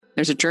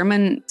There's a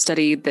German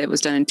study that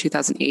was done in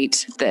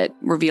 2008 that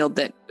revealed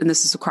that, and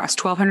this is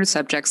across 1,200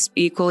 subjects,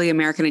 equally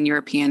American and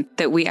European,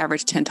 that we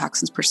average 10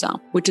 toxins per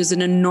cell, which is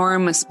an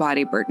enormous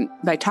body burden.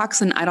 By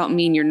toxin, I don't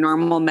mean your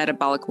normal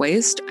metabolic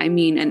waste. I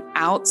mean an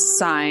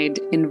outside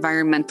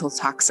environmental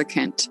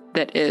toxicant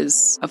that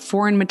is a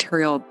foreign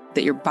material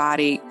that your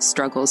body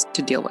struggles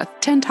to deal with.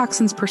 10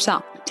 toxins per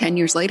cell. 10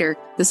 years later,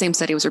 the same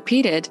study was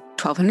repeated,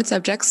 1,200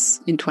 subjects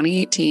in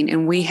 2018,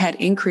 and we had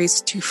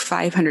increased to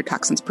 500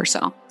 toxins per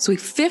cell. So we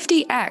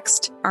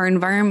 50x'd our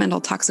environmental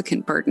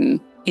toxicant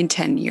burden in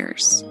 10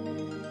 years.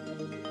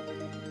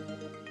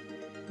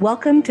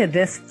 Welcome to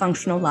This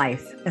Functional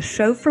Life, a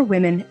show for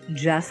women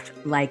just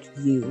like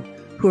you,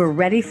 who are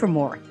ready for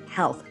more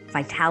health,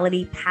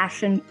 vitality,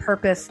 passion,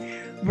 purpose.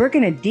 We're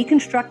going to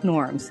deconstruct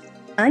norms,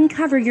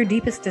 uncover your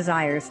deepest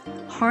desires,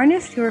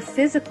 harness your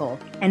physical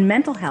and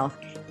mental health,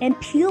 and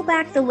peel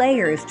back the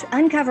layers to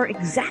uncover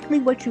exactly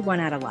what you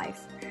want out of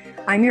life.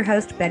 I'm your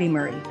host, Betty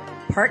Murray,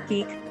 part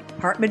geek,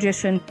 part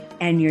magician,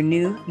 and your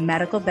new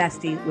medical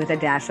bestie with a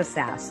dash of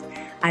sass.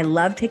 I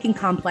love taking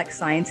complex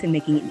science and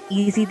making it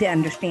easy to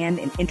understand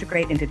and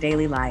integrate into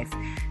daily life.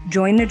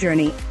 Join the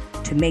journey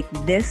to make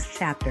this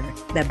chapter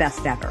the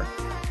best ever.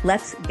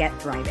 Let's get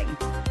thriving.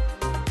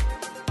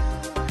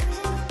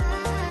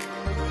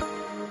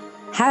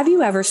 Have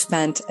you ever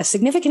spent a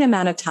significant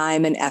amount of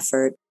time and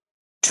effort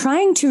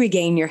trying to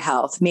regain your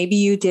health? Maybe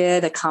you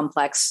did a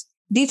complex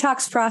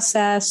detox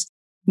process.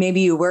 Maybe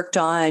you worked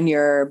on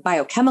your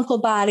biochemical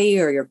body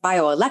or your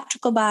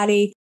bioelectrical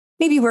body.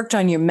 Maybe you worked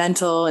on your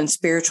mental and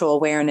spiritual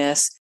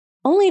awareness,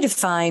 only to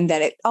find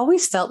that it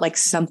always felt like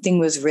something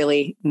was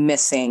really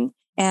missing.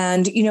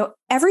 And,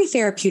 every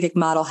therapeutic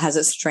model has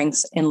its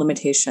strengths and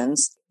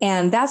limitations.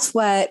 And that's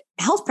what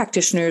health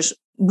practitioners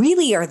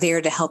really are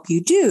there to help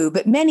you do.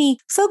 But many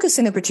focus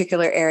in a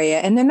particular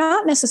area, and they're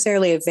not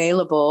necessarily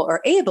available or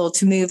able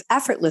to move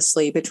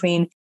effortlessly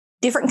between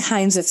different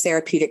kinds of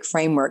therapeutic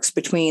frameworks,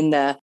 between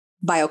the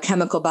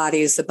biochemical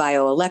bodies, the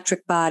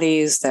bioelectric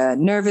bodies, the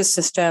nervous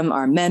system,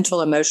 our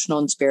mental, emotional,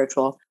 and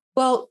spiritual.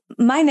 Well,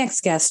 my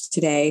next guest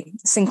today,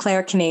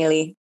 Sinclair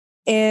Kennally,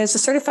 is a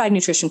certified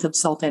nutrition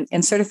consultant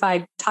and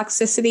certified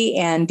toxicity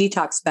and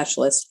detox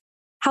specialist.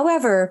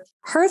 However,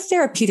 her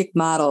therapeutic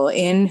model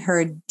in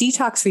her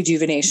detox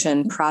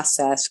rejuvenation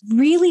process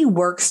really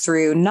works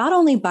through not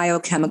only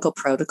biochemical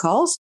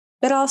protocols,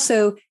 but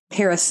also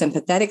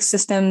parasympathetic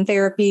system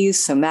therapies,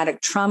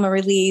 somatic trauma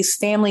release,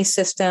 family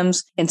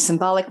systems, and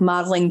symbolic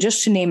modeling,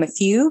 just to name a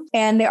few.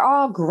 And they're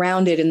all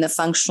grounded in the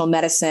functional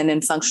medicine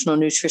and functional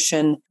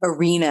nutrition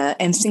arena.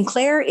 And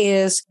Sinclair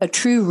is a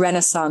true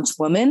Renaissance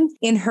woman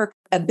in her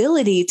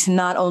ability to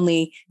not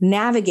only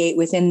navigate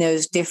within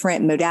those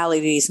different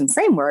modalities and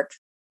framework,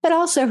 but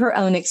also her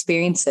own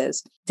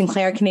experiences.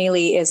 Sinclair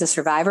Kennally is a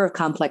survivor of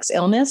complex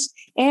illness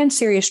and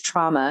serious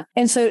trauma.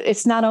 And so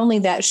it's not only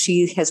that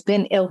she has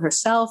been ill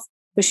herself,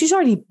 but she's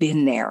already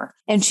been there.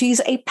 And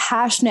she's a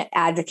passionate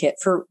advocate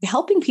for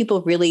helping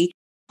people really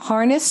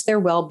harness their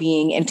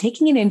well-being and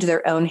taking it into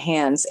their own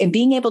hands and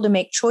being able to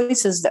make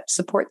choices that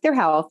support their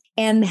health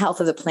and the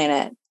health of the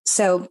planet.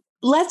 So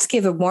let's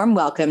give a warm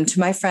welcome to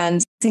my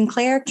friend,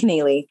 Sinclair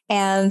Kennally,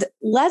 and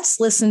let's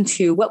listen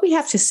to what we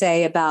have to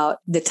say about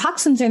the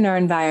toxins in our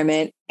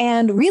environment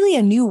and really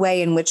a new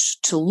way in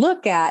which to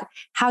look at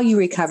how you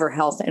recover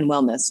health and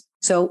wellness.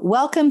 So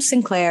welcome,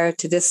 Sinclair,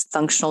 to This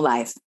Functional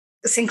Life.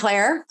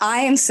 Sinclair,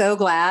 I am so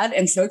glad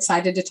and so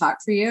excited to talk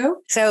to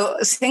you. So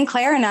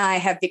Sinclair and I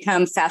have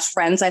become fast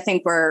friends. I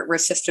think we're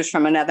sisters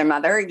from another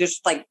mother,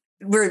 just like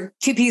we're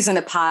two peas in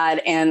a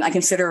pod, and I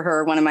consider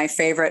her one of my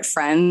favorite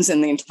friends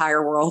in the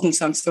entire world. And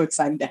so I'm so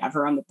excited to have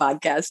her on the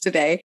podcast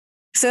today.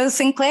 So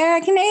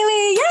Sinclair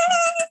Kennally,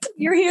 yay,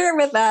 you're here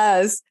with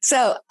us.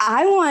 So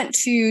I want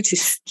to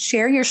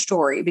share your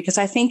story because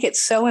I think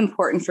it's so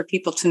important for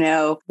people to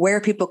know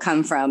where people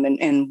come from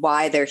and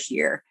why they're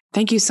here.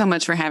 Thank you so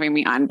much for having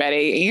me on,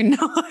 Betty.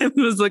 I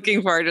was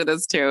looking forward to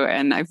this too,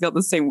 and I feel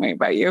the same way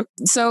about you.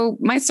 So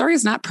my story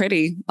is not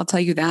pretty. I'll tell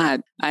you that.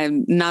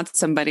 I'm not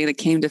somebody that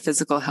came to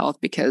physical health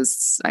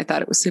because I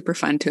thought it was super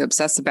fun to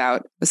obsess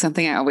about. It was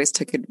something I always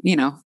took,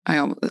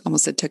 I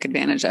almost said took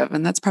advantage of.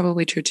 And that's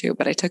probably true too,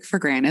 but I took for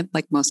granted,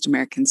 like most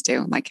Americans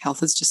do. Like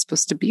health is just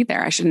supposed to be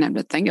there. I shouldn't have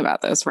to think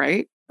about this,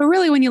 right? But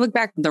really, when you look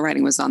back, the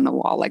writing was on the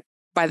wall. Like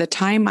by the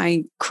time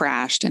I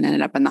crashed and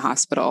ended up in the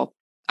hospital,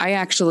 I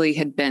actually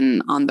had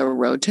been on the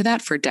road to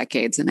that for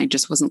decades, and I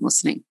just wasn't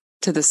listening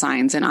to the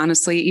signs. And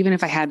honestly, even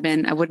if I had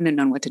been, I wouldn't have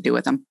known what to do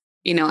with them.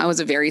 I was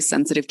a very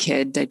sensitive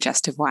kid,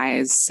 digestive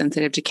wise,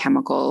 sensitive to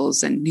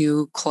chemicals and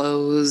new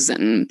clothes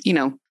and,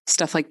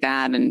 stuff like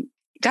that. And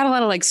got a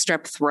lot of like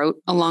strep throat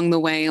along the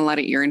way, a lot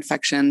of ear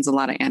infections, a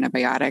lot of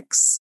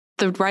antibiotics.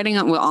 The writing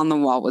on the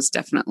wall was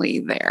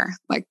definitely there.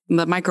 Like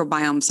the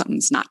microbiome,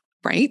 something's not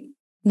right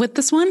with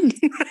this one.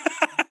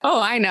 Oh,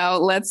 I know.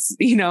 Let's,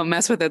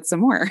 mess with it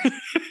some more.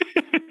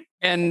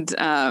 And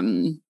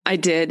I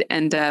did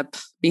end up,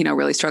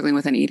 really struggling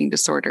with an eating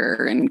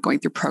disorder and going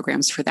through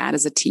programs for that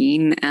as a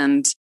teen.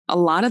 And a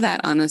lot of that,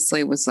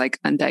 honestly, was like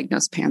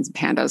undiagnosed pans and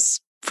pandas.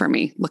 for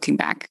me looking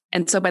back.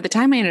 And so by the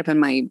time I ended up in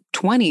my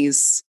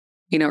 20s,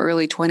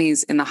 early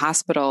 20s in the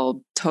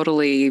hospital,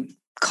 totally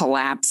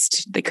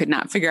collapsed. They could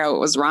not figure out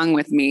what was wrong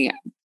with me.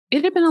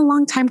 It had been a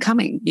long time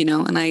coming,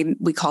 and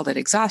we called it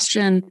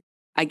exhaustion.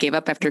 I gave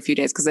up after a few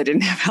days because I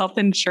didn't have health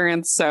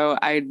insurance. So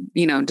I,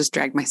 just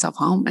dragged myself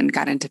home and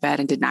got into bed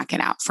and did not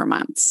get out for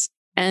months.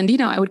 And,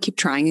 I would keep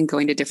trying and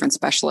going to different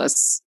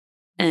specialists,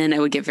 and I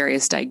would get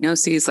various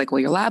diagnoses like, well,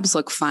 your labs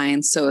look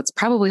fine, so it's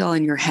probably all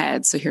in your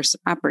head. So here's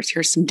some uppers,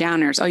 here's some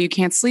downers. Oh, you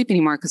can't sleep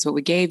anymore because what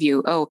we gave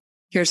you. Oh,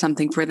 here's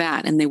something for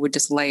that. And they would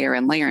just layer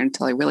and layer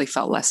until I really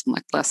felt less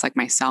like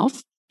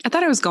myself. I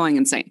thought I was going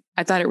insane.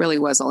 I thought it really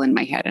was all in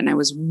my head. And I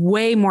was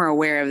way more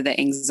aware of the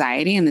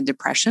anxiety and the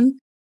depression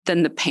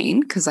than the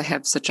pain, because I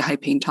have such a high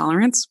pain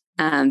tolerance,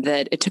 and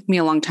that it took me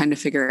a long time to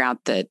figure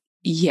out that,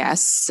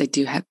 yes, I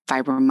do have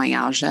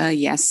fibromyalgia.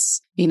 Yes,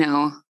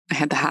 I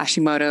had the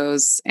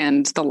Hashimoto's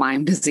and the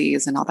Lyme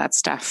disease and all that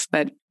stuff.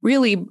 But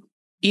really,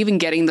 even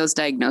getting those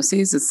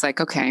diagnoses, it's like,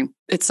 okay,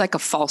 it's like a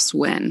false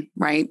win,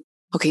 right?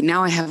 Okay,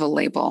 now I have a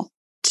label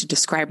to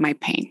describe my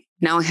pain.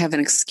 Now I have an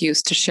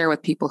excuse to share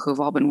with people who've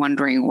all been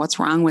wondering, what's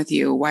wrong with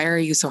you? Why are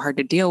you so hard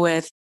to deal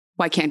with?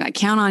 Why can't I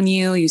count on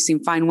you? You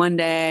seem fine one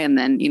day, and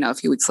then, a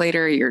few weeks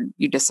later,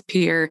 you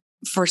disappear.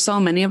 For so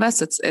many of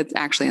us, it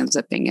actually ends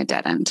up being a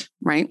dead end,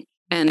 right?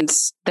 And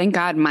thank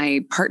God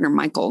my partner,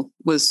 Michael,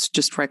 was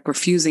just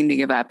refusing to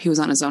give up. He was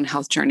on his own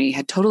health journey,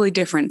 had totally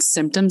different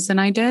symptoms than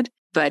I did,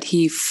 but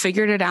he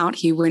figured it out.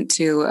 He went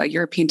to a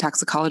European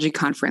toxicology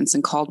conference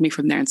and called me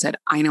from there and said,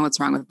 I know what's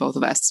wrong with both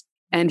of us.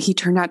 And he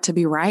turned out to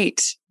be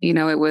right.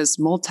 It was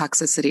mold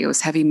toxicity. It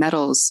was heavy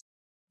metals.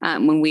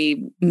 When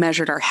we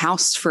measured our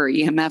house for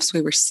EMFs,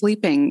 we were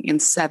sleeping in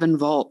 7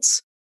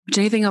 volts, which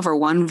anything over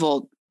 1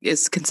 volt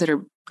is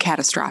considered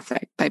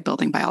catastrophic by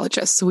building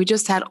biologists. So we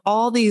just had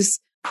all these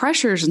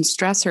pressures and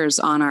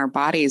stressors on our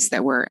bodies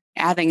that were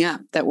adding up,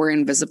 that were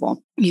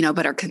invisible,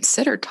 but are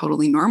considered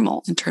totally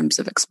normal in terms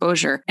of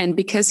exposure. And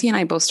because he and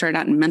I both started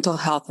out in mental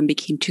health and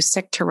became too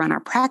sick to run our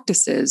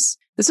practices,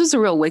 this was a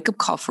real wake-up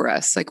call for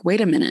us. Like,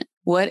 wait a minute.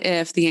 What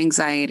if the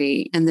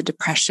anxiety and the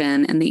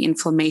depression and the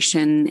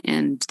inflammation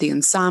and the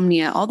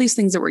insomnia, all these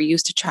things that we're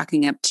used to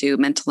chalking up to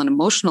mental and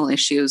emotional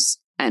issues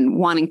and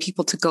wanting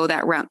people to go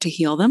that route to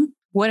heal them?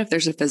 What if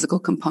there's a physical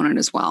component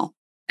as well?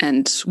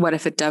 And what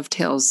if it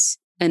dovetails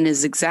and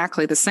is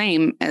exactly the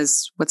same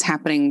as what's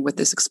happening with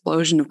this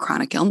explosion of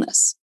chronic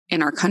illness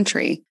in our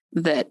country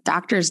that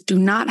doctors do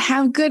not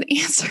have good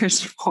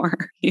answers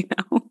for,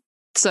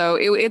 So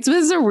it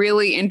was a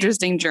really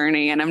interesting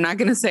journey, and I'm not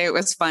going to say it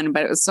was fun,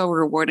 but it was so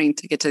rewarding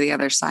to get to the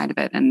other side of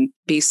it and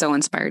be so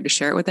inspired to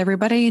share it with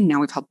everybody. And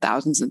now we've helped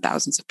thousands and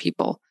thousands of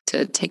people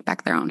to take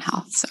back their own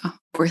health. So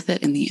worth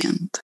it in the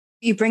end.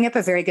 You bring up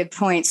a very good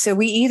point. So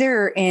we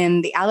either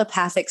in the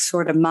allopathic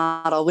sort of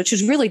model, which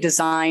is really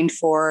designed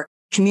for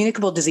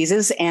communicable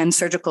diseases and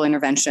surgical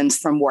interventions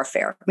from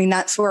warfare. I mean,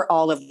 that's where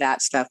all of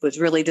that stuff was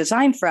really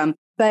designed from.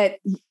 But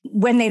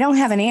when they don't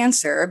have an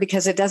answer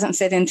because it doesn't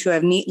fit into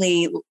a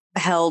neatly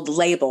held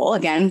label,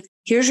 again,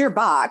 here's your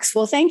box.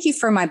 Well, thank you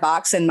for my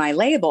box and my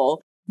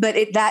label, but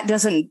that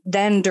doesn't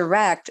then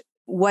direct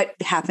what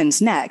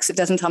happens next. It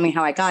doesn't tell me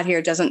how I got here.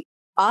 It doesn't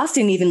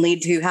often even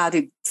lead to how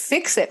to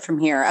fix it from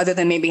here, other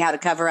than maybe how to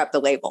cover up the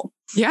label.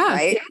 Yeah,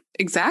 right?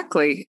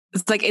 Exactly.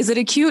 It's like, is it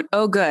acute?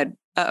 Oh, good.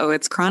 Uh-oh,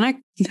 it's chronic?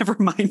 Never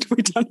mind.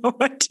 We don't know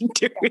what to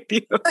do with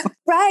you.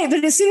 Right.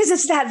 But as soon as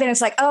it's that, then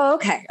it's like, oh,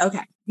 okay.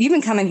 You've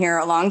been coming here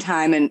a long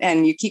time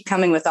and you keep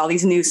coming with all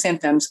these new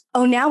symptoms.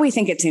 Oh, now we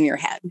think it's in your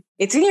head.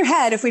 It's in your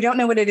head if we don't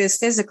know what it is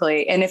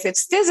physically. And if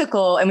it's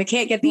physical and we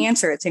can't get the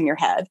answer, it's in your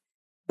head.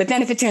 But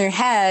then if it's in your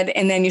head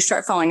and then you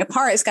start falling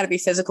apart, it's got to be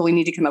physical. We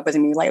need to come up with a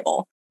new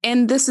label.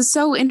 And this is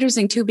so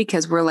interesting, too,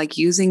 because we're like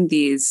using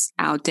these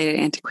outdated,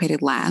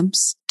 antiquated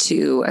labs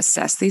to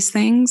assess these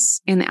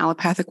things in the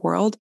allopathic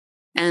world.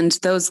 And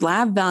those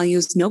lab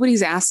values,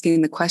 nobody's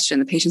asking the question.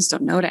 The patients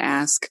don't know to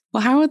ask,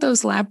 well, how are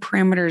those lab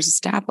parameters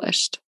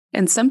established?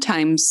 And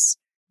sometimes,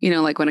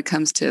 like when it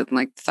comes to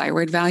like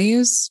thyroid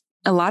values,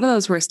 a lot of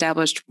those were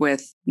established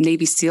with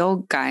Navy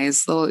SEAL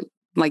guys, little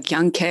like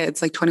young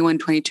kids, like 21,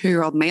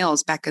 22-year-old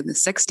males back in the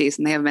 60s,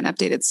 and they haven't been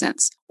updated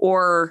since.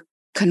 Or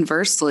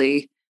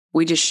conversely,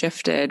 we just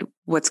shifted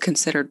what's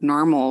considered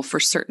normal for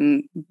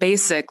certain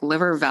basic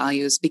liver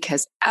values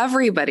because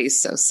everybody's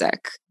so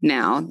sick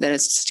now that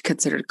it's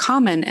considered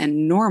common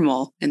and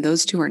normal. And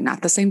those two are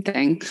not the same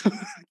thing.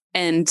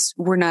 And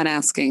we're not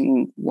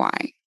asking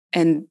why.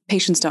 And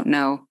patients don't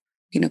know,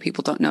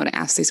 people don't know to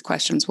ask these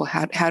questions. Well,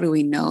 how do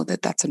we know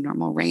that that's a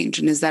normal range?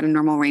 And is that a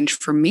normal range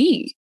for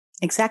me?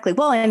 Exactly.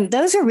 Well, and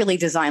those are really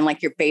designed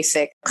like your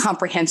basic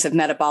comprehensive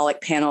metabolic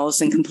panels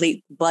and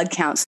complete blood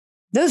counts.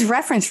 Those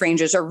reference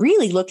ranges are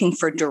really looking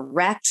for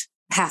direct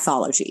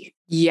pathology.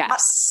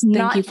 Yes.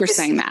 Thank you for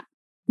saying that.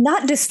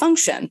 Not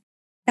dysfunction.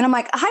 And I'm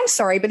like, I'm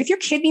sorry, but if your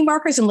kidney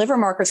markers and liver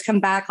markers come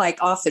back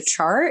like off the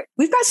chart,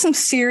 we've got some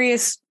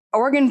serious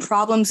organ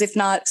problems, if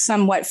not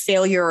somewhat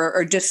failure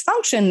or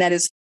dysfunction that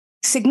is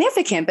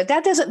significant, but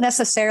that doesn't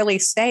necessarily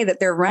say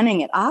that they're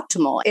running at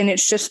optimal. And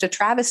it's just a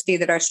travesty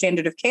that our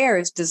standard of care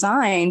is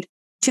designed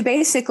to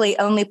basically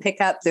only pick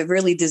up the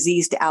really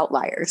diseased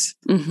outliers.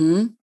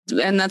 Mm-hmm.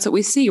 And that's what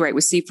we see, right?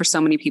 We see for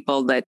so many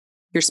people that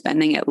you're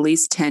spending at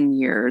least 10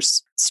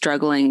 years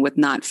struggling with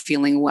not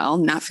feeling well,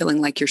 not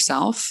feeling like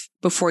yourself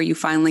before you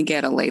finally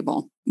get a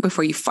label,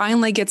 before you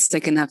finally get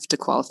sick enough to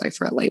qualify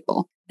for a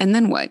label. And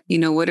then what?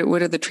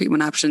 What are the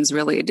treatment options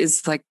really? It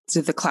is like,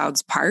 do the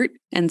clouds part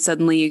and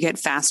suddenly you get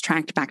fast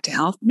tracked back to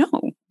health? No,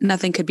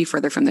 nothing could be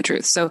further from the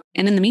truth. So,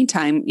 and in the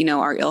meantime,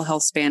 our ill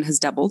health span has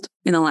doubled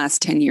in the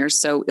last 10 years.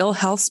 So ill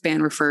health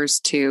span refers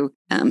to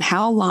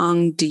how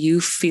long do you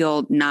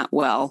feel not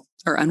well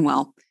or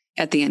unwell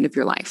at the end of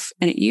your life?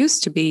 And it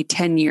used to be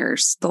 10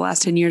 years, the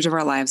last 10 years of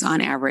our lives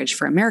on average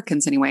for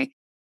Americans anyway,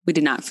 we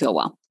did not feel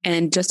well.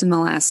 And just in the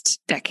last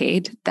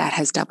decade, that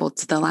has doubled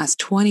to the last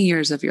 20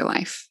 years of your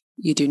life.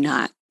 You do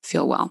not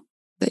feel well,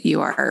 that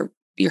your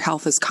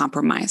health is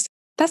compromised.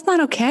 That's not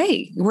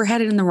okay. We're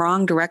headed in the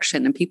wrong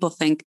direction. And people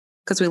think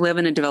because we live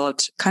in a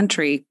developed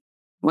country,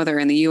 whether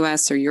in the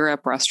US or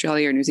Europe or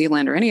Australia or New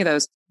Zealand or any of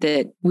those,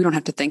 that we don't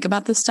have to think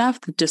about this stuff,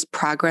 that just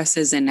progress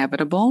is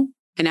inevitable.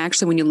 And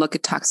actually, when you look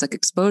at toxic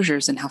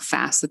exposures and how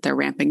fast that they're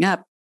ramping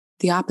up,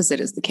 the opposite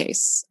is the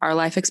case. Our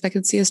life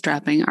expectancy is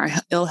dropping. Our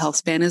ill health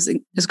span is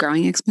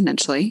growing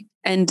exponentially.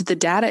 And the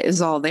data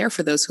is all there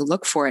for those who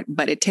look for it.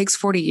 But it takes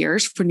 40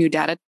 years for new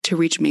data to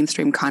reach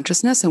mainstream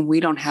consciousness. And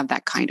we don't have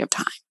that kind of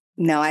time.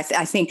 No, I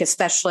think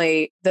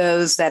especially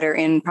those that are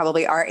in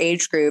probably our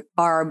age group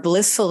are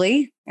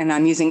blissfully, and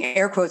I'm using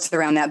air quotes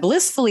around that,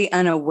 blissfully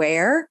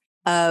unaware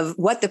of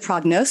what the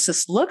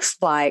prognosis looks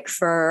like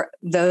for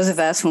those of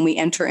us when we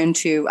enter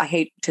into, I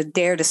hate to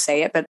dare to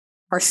say it, but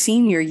our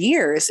senior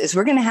years is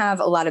we're going to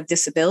have a lot of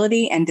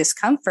disability and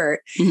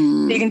discomfort.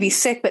 Mm. You're going to be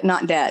sick, but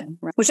not dead,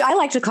 which I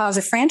like to call as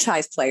a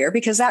franchise player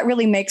because that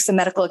really makes the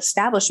medical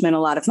establishment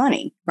a lot of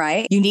money,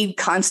 right? You need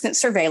constant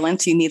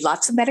surveillance. You need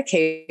lots of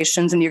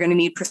medications and you're going to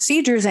need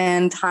procedures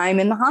and time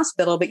in the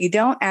hospital, but you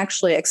don't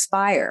actually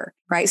expire,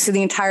 right? So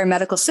the entire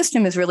medical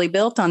system is really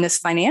built on this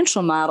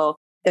financial model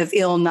of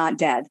ill, not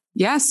dead.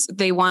 Yes,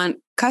 they want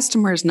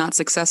customers, not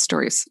success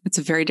stories. It's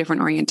a very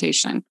different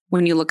orientation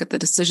when you look at the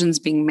decisions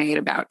being made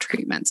about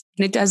treatments.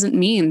 And it doesn't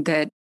mean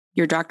that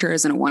your doctor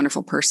isn't a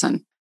wonderful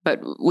person.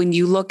 But when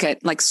you look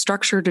at like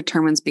structure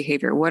determines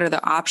behavior, what are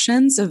the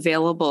options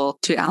available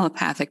to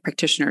allopathic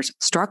practitioners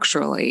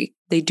structurally?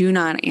 They do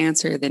not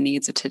answer the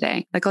needs of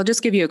today. Like I'll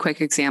just give you a quick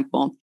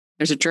example.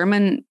 There's a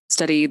German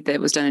study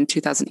that was done in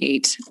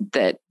 2008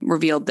 that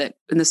revealed that,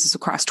 and this is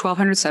across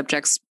 1,200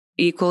 subjects,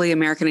 equally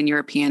American and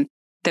European,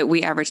 that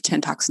we average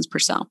 10 toxins per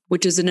cell,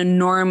 which is an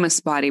enormous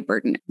body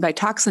burden. By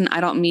toxin,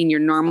 I don't mean your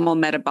normal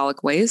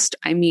metabolic waste.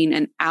 I mean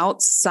an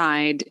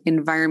outside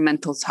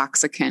environmental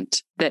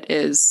toxicant that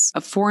is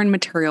a foreign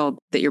material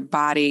that your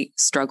body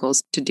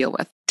struggles to deal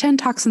with. 10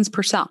 toxins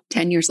per cell.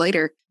 10 years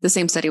later, the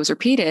same study was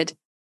repeated,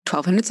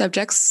 1,200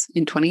 subjects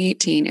in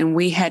 2018, and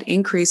we had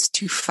increased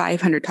to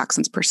 500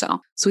 toxins per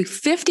cell. So we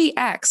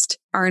 50x'd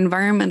our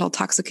environmental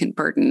toxicant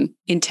burden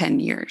in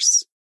 10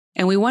 years.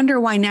 And we wonder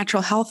why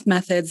natural health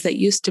methods that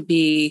used to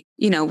be,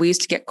 we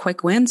used to get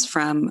quick wins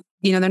from,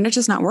 they're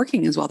just not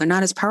working as well. They're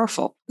not as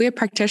powerful. We have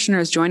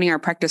practitioners joining our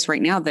practice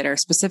right now that are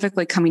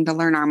specifically coming to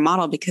learn our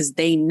model because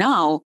they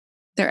know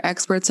they're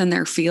experts in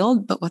their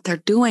field, but what they're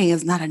doing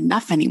is not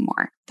enough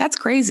anymore. That's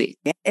crazy.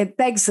 It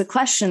begs the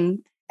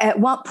question,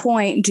 at what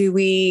point do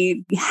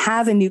we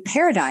have a new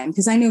paradigm?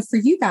 Because I know for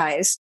you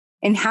guys,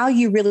 and how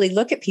you really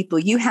look at people,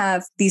 you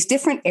have these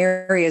different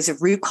areas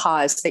of root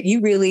cause that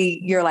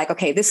you're like,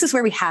 okay, this is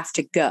where we have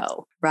to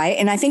go, right?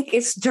 And I think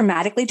it's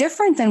dramatically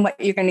different than what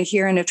you're going to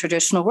hear in a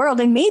traditional world.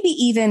 And maybe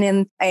even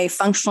in a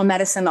functional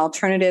medicine,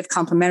 alternative,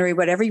 complementary,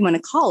 whatever you want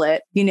to call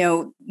it,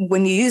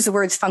 when you use the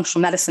words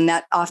functional medicine,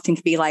 that often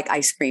can be like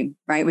ice cream,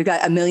 right? We've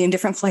got a million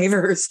different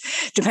flavors,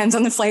 depends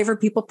on the flavor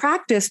people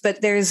practice,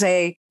 but there's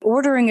a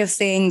ordering of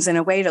things and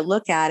a way to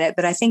look at it.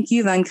 But I think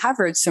you've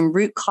uncovered some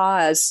root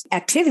cause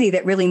activity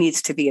that really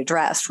needs to be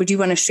addressed. Would you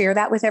want to share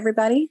that with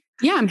everybody?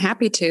 Yeah, I'm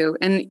happy to.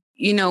 And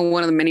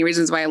one of the many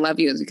reasons why I love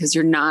you is because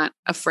you're not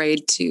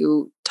afraid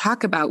to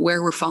talk about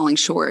where we're falling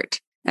short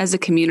as a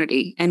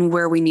community and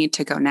where we need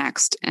to go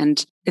next.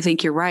 And I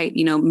think you're right.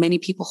 Many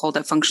people hold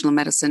up functional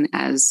medicine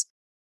as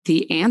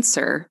the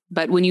answer.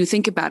 But when you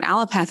think about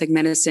allopathic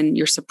medicine,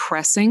 you're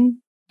suppressing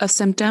a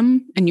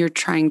symptom and you're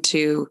trying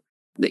to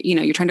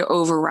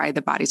override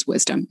the body's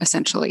wisdom,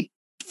 essentially,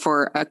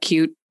 for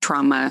acute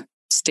trauma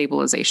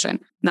stabilization.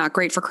 Not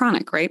great for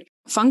chronic, right?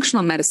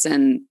 Functional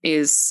medicine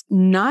is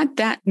not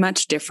that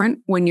much different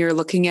when you're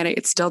looking at it.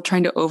 It's still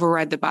trying to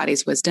override the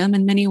body's wisdom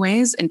in many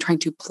ways and trying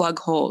to plug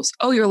holes.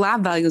 Oh, your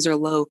lab values are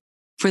low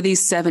for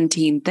these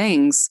 17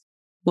 things.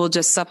 We'll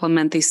just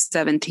supplement these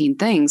 17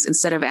 things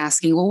instead of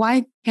asking, well,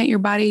 why can't your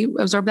body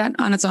absorb that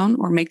on its own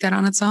or make that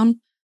on its own?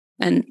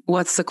 And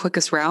what's the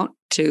quickest route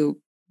to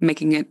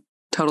making it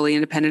totally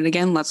independent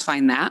again? Let's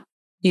find that.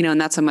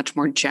 And that's a much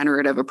more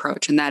generative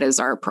approach. And that is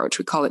our approach.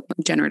 We call it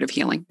generative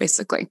healing,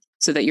 basically,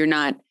 so that you're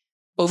not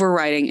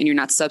overriding and you're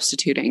not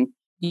substituting.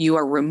 You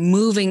are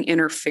removing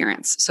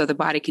interference so the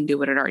body can do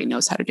what it already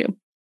knows how to do.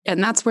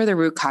 And that's where the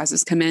root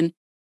causes come in.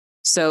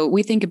 So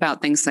we think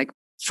about things like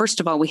first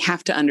of all, we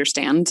have to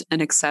understand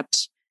and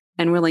accept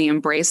and really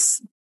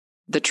embrace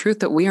the truth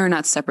that we are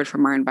not separate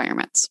from our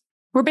environments.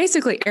 We're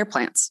basically air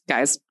plants,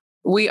 guys.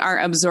 We are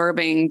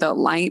absorbing the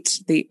light,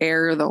 the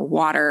air, the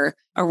water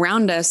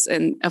around us.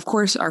 And of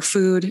course, our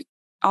food,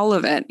 all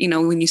of it.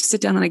 When you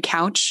sit down on a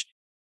couch,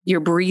 you're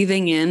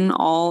breathing in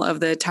all of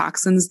the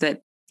toxins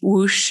that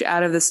whoosh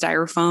out of the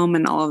styrofoam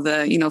and all of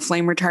the,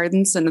 flame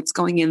retardants. And it's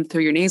going in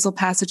through your nasal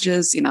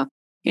passages,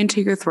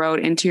 into your throat,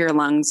 into your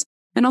lungs,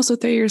 and also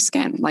through your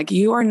skin. Like,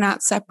 you are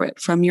not separate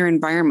from your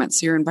environment.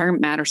 So your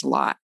environment matters a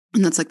lot.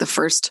 And that's like the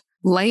first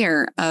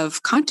layer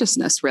of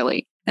consciousness,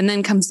 really. And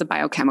then comes the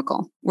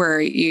biochemical, where,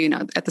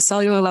 at the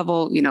cellular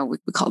level, we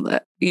call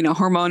the,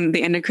 hormone,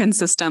 the endocrine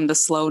system, the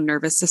slow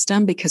nervous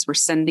system, because we're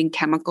sending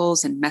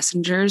chemicals and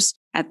messengers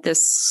at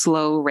this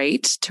slow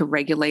rate to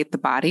regulate the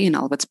body and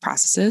all of its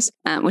processes,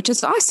 which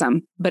is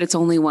awesome, but it's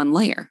only one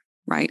layer.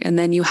 Right. And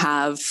then you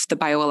have the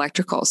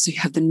bioelectrical. So you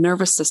have the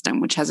nervous system,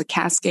 which has a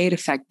cascade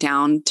effect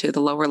down to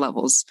the lower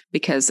levels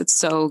because it's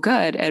so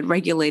good at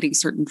regulating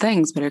certain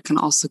things, but it can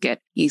also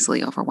get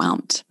easily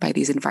overwhelmed by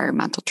these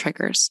environmental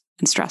triggers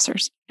and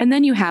stressors. And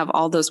then you have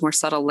all those more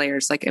subtle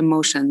layers like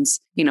emotions,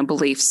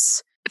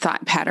 beliefs,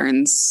 thought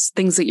patterns,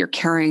 things that you're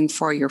carrying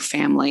for your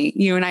family.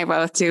 You and I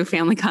both do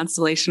family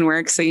constellation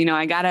work. So,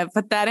 I got to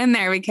put that in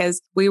there because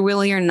we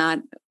really are not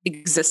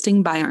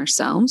existing by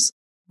ourselves.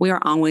 We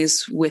are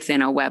always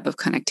within a web of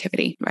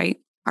connectivity, right?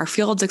 Our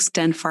fields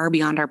extend far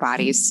beyond our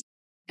bodies,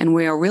 and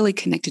we are really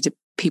connected to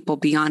people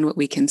beyond what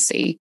we can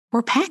see.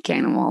 We're pack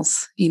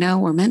animals,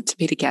 we're meant to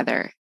be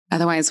together.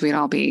 Otherwise, we'd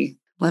all be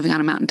living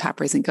on a mountaintop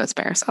raising goats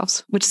by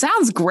ourselves, which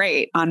sounds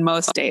great on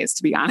most days,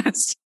 to be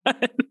honest.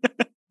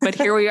 But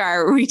here we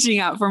are reaching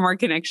out for more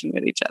connection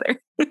with each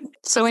other.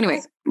 So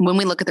anyway, when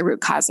we look at the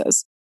root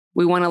causes,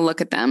 we want to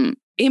look at them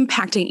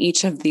impacting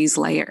each of these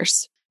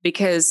layers,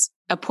 because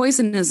a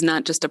poison is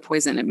not just a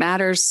poison. It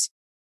matters.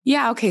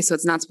 Yeah. Okay. So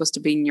it's not supposed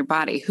to be in your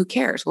body. Who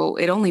cares? Well,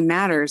 it only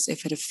matters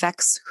if it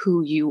affects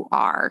who you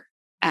are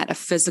at a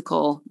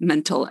physical,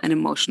 mental, and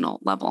emotional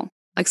level.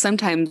 Like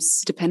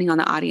sometimes, depending on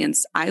the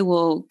audience, I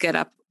will get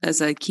up as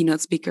a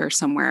keynote speaker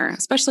somewhere,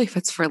 especially if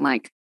it's for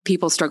like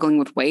people struggling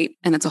with weight.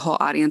 And it's a whole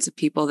audience of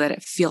people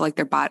that feel like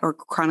their body, or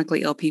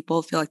chronically ill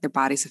people feel like their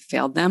bodies have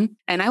failed them.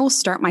 And I will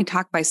start my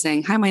talk by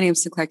saying, hi, my name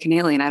is Sinclair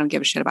Kennally, and I don't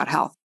give a shit about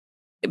health.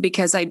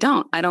 Because I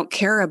don't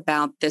care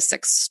about this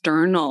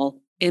external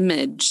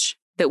image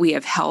that we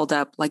have held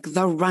up, like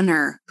the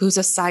runner who's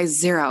a size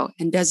 0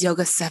 and does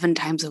yoga 7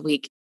 times a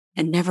week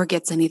and never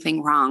gets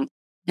anything wrong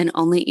and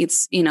only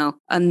eats,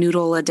 a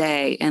noodle a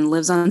day and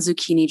lives on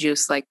zucchini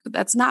juice. Like,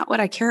 that's not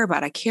what I care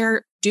about. I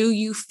care, do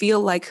you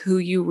feel like who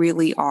you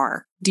really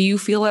are? Do you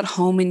feel at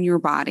home in your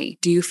body?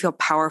 Do you feel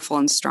powerful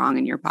and strong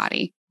in your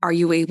body? Are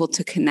you able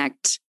to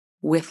connect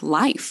with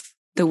life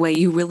the way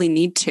you really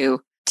need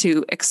to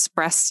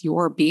express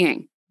your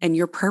being and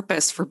your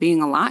purpose for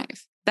being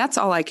alive? That's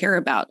all I care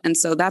about. And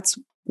so that's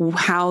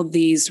how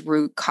these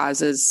root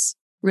causes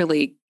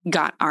really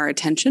got our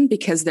attention,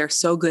 because they're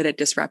so good at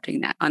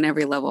disrupting that on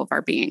every level of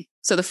our being.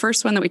 So the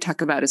first one that we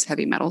talk about is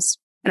heavy metals.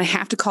 And I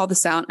have to call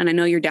this out, and I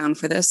know you're down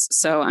for this,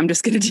 so I'm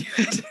just going to do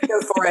it.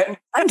 Go for it.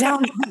 I'm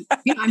down.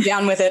 I'm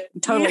down with it.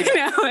 Totally.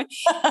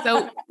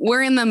 So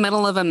we're in the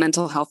middle of a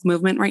mental health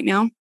movement right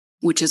now,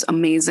 which is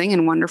amazing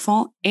and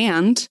wonderful.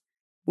 And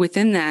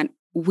within that,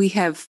 we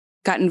have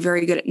gotten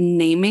very good at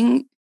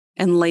naming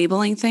and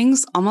labeling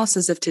things almost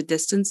as if to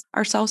distance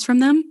ourselves from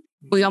them.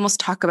 We almost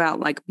talk about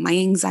like my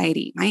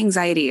anxiety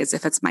as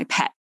if it's my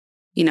pet.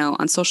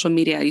 On social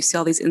media, you see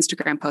all these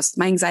Instagram posts.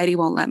 My anxiety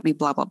won't let me,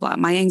 blah, blah, blah.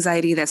 My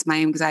anxiety this, my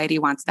anxiety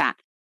wants that.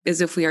 As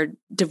if we are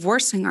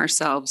divorcing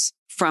ourselves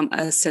from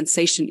a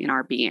sensation in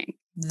our being.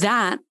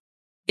 That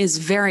is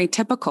very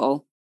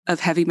typical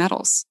of heavy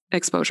metals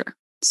exposure.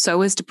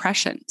 So is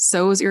depression.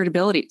 So is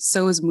irritability.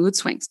 So is mood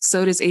swings.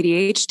 So does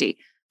ADHD.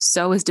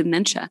 So is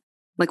dementia.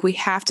 Like, we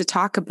have to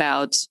talk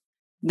about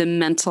the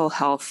mental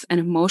health and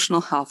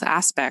emotional health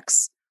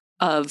aspects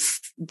of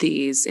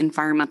these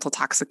environmental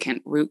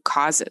toxicant root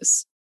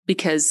causes,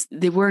 because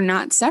they were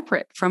not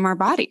separate from our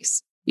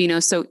bodies.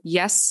 So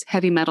yes,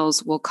 heavy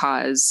metals will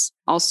cause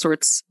all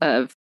sorts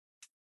of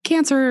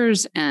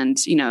cancers and,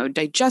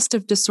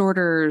 digestive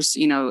disorders,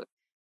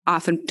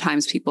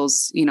 oftentimes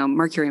people's,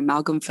 mercury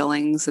amalgam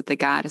fillings that they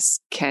got as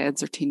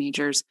kids or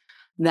teenagers,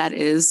 that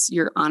is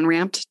your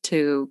on-ramp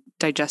to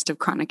digestive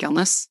chronic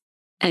illness.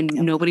 And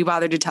nobody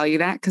bothered to tell you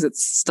that because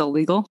it's still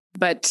legal.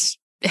 But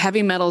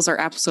heavy metals are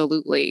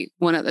absolutely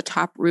one of the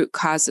top root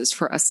causes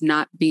for us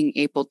not being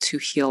able to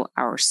heal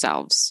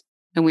ourselves.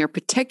 And we are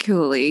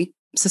particularly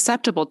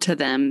susceptible to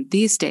them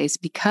these days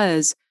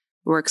because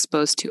we're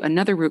exposed to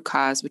another root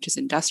cause, which is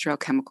industrial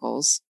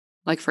chemicals.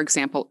 Like, for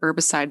example,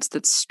 herbicides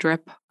that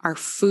strip our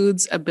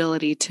food's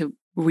ability to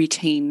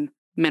retain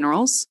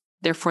minerals.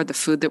 Therefore, the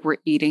food that we're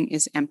eating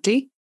is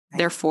empty. Right.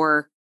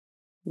 Therefore,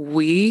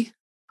 we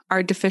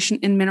are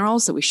deficient in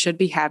minerals that we should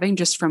be having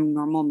just from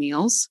normal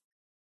meals.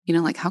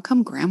 Like, how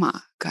come grandma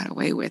got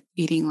away with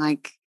eating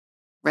like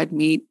red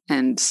meat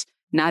and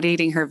not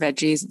eating her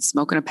veggies and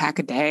smoking a pack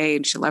a day,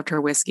 and she loved her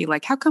whiskey.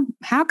 Like, how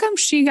come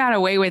she got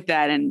away with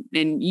that? And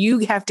you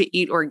have to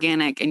eat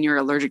organic and you're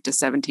allergic to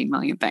 17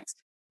 million things.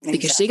 Exactly.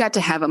 Because she got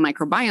to have a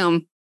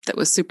microbiome that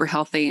was super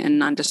healthy and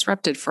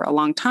non-disrupted for a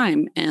long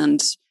time.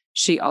 And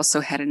she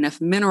also had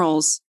enough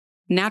minerals,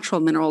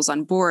 natural minerals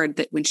on board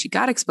that when she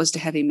got exposed to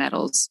heavy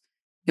metals,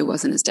 it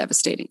wasn't as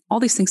devastating. All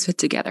these things fit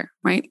together,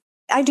 right?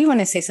 I do want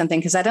to say something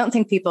because I don't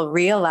think people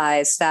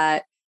realize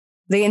that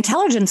the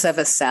intelligence of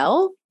a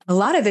cell, a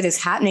lot of it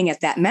is happening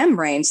at that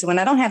membrane. So when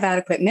I don't have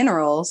adequate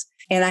minerals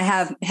and I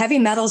have heavy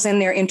metals in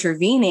there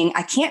intervening,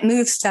 I can't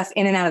move stuff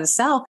in and out of the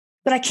cell,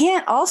 but I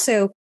can't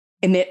also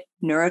emit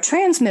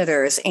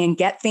neurotransmitters and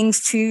get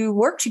things to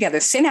work together.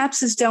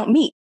 Synapses don't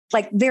meet.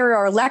 Like there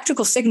are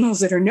electrical signals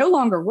that are no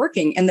longer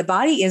working and the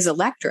body is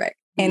electric.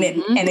 And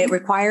it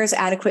requires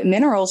adequate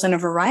minerals and a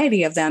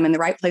variety of them in the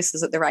right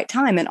places at the right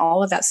time. And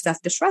all of that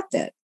stuff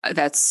disrupted.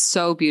 That's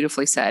so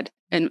beautifully said.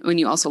 And when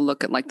you also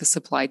look at like the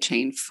supply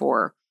chain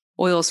for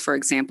oils, for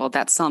example,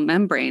 that cell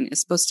membrane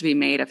is supposed to be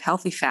made of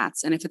healthy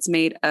fats. And if it's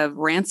made of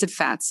rancid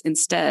fats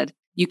instead,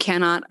 you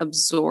cannot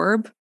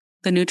absorb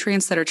the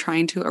nutrients that are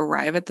trying to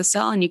arrive at the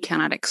cell, and you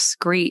cannot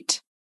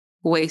excrete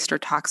waste or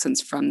toxins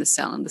from the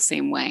cell in the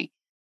same way.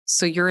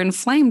 So you're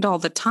inflamed all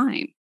the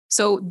time.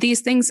 So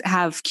these things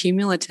have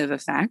cumulative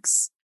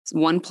effects.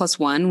 1 +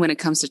 1 when it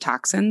comes to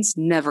toxins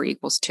never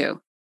equals 2.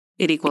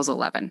 It equals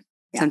 11,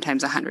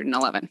 sometimes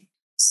 111.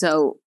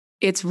 So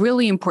it's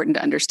really important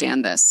to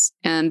understand this.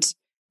 And,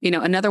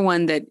 another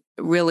one that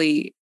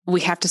really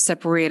we have to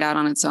separate out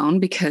on its own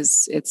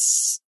because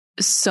it's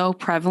so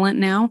prevalent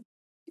now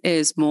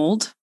is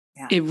mold.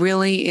 Yeah. It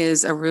really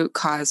is a root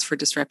cause for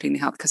disrupting the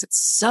health because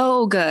it's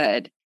so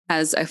good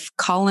as a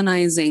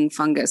colonizing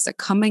fungus that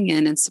coming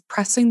in and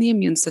suppressing the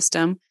immune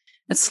system,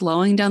 at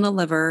slowing down the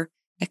liver,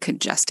 at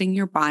congesting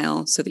your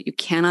bile so that you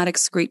cannot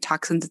excrete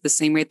toxins at the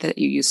same rate that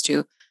you used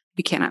to.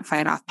 You cannot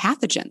fight off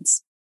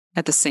pathogens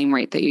at the same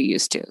rate that you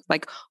used to.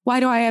 Like, why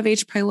do I have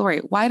H.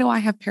 pylori? Why do I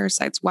have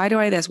parasites? Why do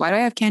I this? Why do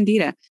I have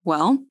candida?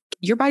 Well,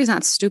 your body's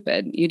not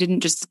stupid. You didn't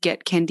just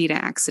get candida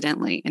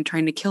accidentally, and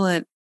trying to kill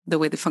it the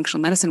way the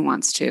functional medicine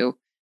wants to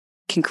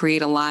can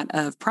create a lot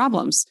of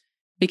problems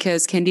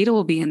because candida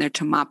will be in there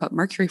to mop up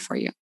mercury for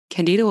you.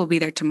 Candida will be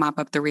there to mop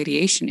up the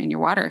radiation in your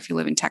water if you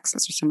live in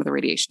Texas or some of the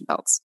radiation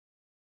belts.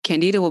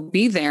 Candida will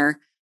be there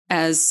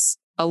as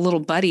a little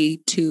buddy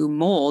to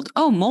mold.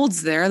 Oh,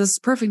 mold's there. This is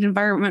a perfect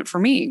environment for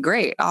me.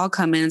 Great. I'll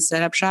come in and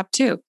set up shop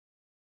too.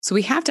 So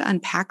we have to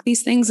unpack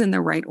these things in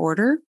the right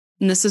order.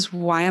 And this is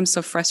why I'm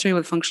so frustrated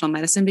with functional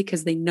medicine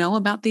because they know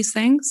about these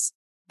things,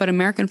 but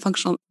American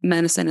functional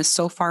medicine is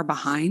so far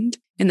behind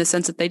in the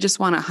sense that they just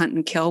want to hunt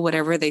and kill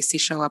whatever they see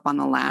show up on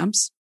the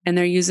labs. And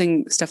they're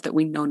using stuff that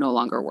we know no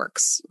longer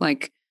works.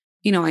 Like,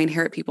 I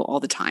inherit people all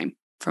the time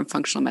from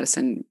functional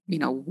medicine,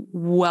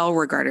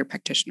 well-regarded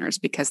practitioners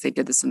because they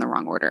did this in the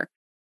wrong order.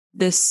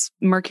 This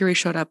mercury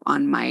showed up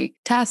on my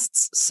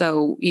tests.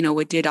 So,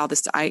 we did all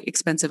this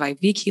expensive IV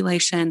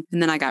chelation. And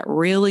then I got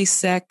really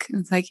sick. And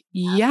it's like,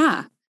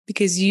 yeah,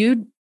 because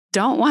you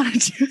don't want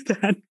to do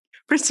that.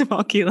 First of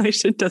all,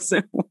 chelation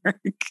doesn't work.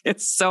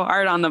 It's so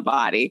hard on the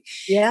body.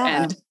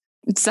 Yeah.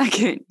 And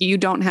second, you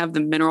don't have the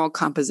mineral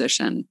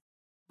composition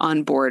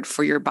on board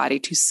for your body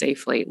to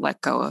safely let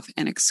go of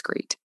and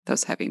excrete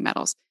those heavy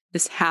metals.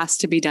 This has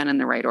to be done in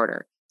the right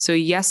order. So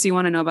yes, you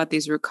want to know about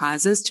these root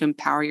causes to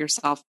empower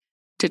yourself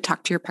to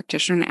talk to your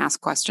practitioner and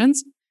ask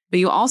questions, but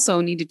you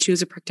also need to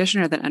choose a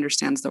practitioner that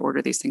understands the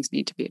order these things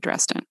need to be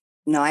addressed in.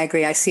 No, I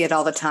agree. I see it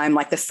all the time.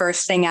 Like the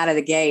first thing out of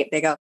the gate,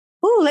 they go,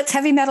 "Ooh, let's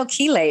heavy metal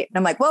chelate." And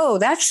I'm like, whoa,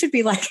 that should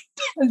be like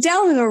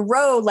down the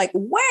road, like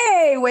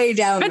way, way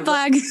down. Red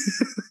flag.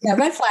 Yeah,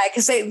 red flag.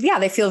 Because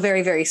they feel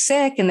very, very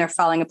sick and they're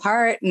falling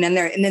apart. And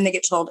then they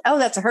get told, oh,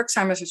 that's a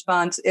Herxheimer's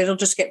response. It'll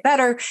just get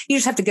better. You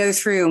just have to go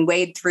through and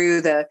wade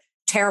through the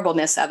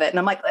terribleness of it. And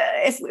I'm like,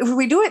 if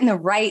we do it in the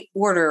right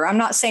order, I'm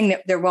not saying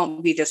that there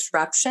won't be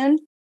disruption,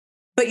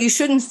 but you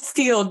shouldn't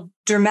feel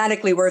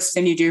dramatically worse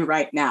than you do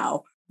right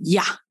now.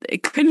 Yeah, I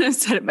couldn't have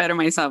said it better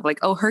myself. Like,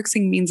 oh,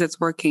 herxing means it's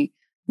working.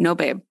 No,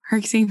 babe.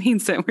 Herxing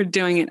means that we're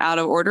doing it out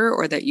of order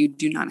or that you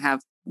do not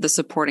have the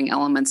supporting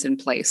elements in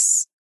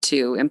place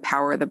to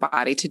empower the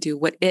body to do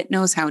what it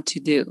knows how to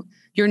do.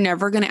 You're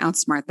never going to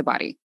outsmart the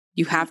body.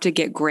 You have to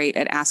get great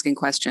at asking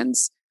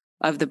questions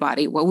of the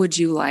body. What would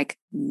you like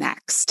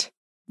next?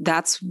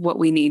 That's what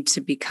we need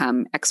to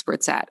become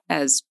experts at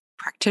as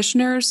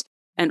practitioners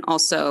and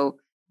also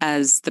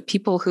as the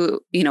people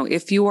who,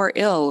 if you are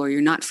ill or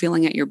you're not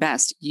feeling at your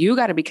best, you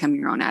got to become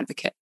your own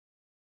advocate.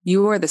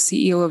 You are the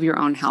CEO of your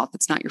own health.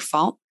 It's not your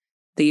fault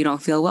that you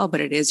don't feel well, but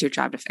it is your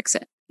job to fix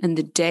it. And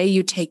the day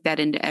you take that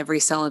into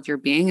every cell of your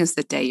being is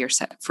the day you're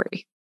set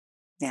free.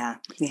 Yeah,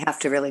 you have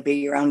to really be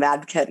your own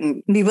advocate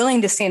and be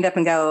willing to stand up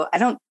and go, I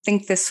don't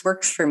think this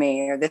works for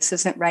me, or this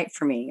isn't right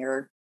for me,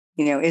 or,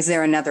 is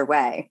there another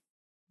way?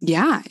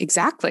 Yeah,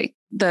 exactly.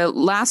 The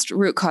last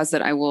root cause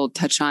that I will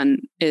touch on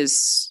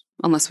is,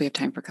 unless we have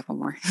time for a couple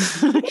more.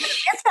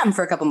 It's time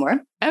for a couple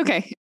more.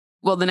 Okay.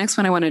 Well, the next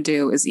one I want to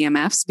do is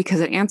EMFs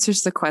because it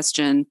answers the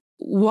question,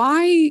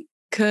 why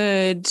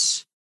could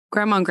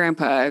grandma and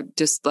grandpa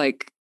just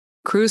like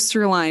cruise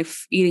through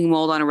life eating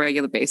mold on a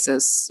regular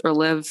basis or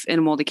live in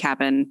a moldy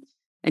cabin?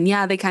 And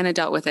yeah, they kind of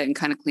dealt with it and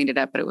kind of cleaned it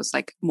up, but it was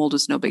like mold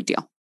was no big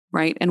deal,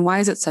 right? And why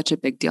is it such a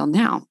big deal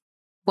now?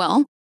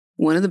 Well,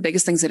 one of the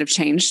biggest things that have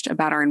changed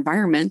about our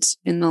environment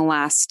in the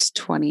last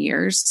 20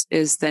 years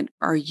is that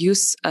our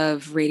use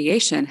of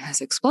radiation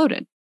has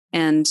exploded.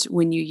 And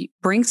when you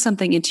bring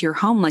something into your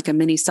home, like a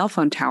mini cell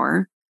phone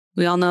tower,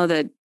 we all know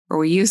that, or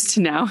we used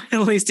to know,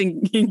 at least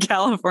in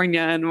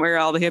California and where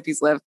all the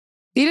hippies live,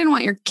 you didn't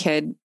want your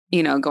kid,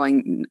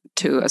 going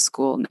to a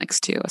school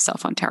next to a cell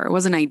phone tower. It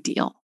wasn't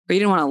ideal, or you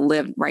didn't want to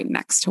live right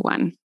next to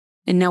one.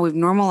 And now we've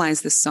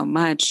normalized this so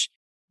much.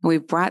 And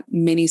we've brought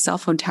mini cell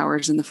phone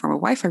towers in the form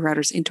of Wi-Fi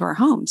routers into our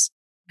homes.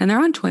 And they're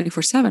on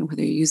 24/7,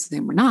 whether you use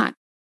them or not.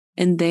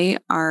 And they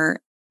are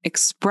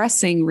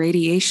expressing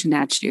radiation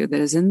at you that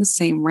is in the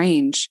same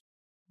range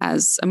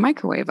as a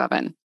microwave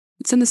oven.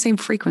 It's in the same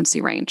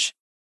frequency range.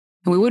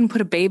 And we wouldn't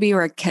put a baby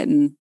or a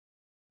kitten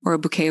or a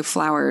bouquet of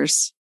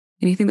flowers,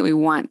 anything that we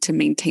want to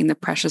maintain the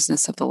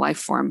preciousness of the life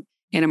form,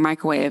 in a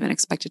microwave and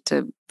expect it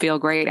to feel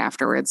great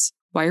afterwards.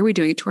 Why are we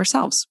doing it to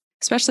ourselves?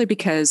 Especially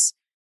because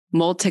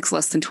mold takes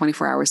less than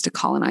 24 hours to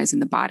colonize in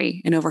the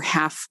body. And over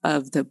half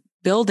of the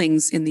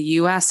buildings in the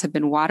US have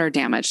been water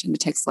damaged. And it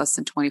takes less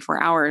than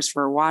 24 hours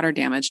for water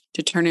damage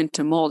to turn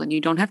into mold. And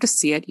you don't have to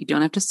see it. You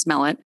don't have to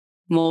smell it.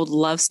 Mold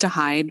loves to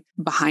hide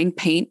behind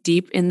paint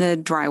deep in the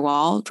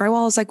drywall.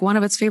 Drywall is like one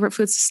of its favorite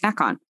foods to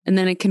snack on. And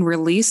then it can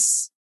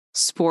release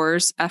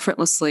spores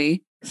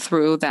effortlessly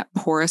through that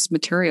porous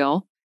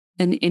material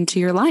and into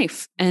your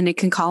life. And it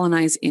can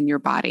colonize in your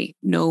body.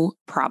 No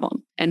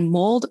problem. And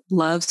mold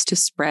loves to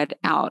spread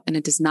out, and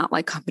it does not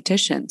like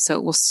competition. So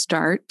it will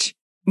start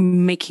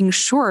making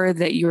sure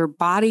that your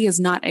body is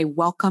not a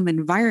welcome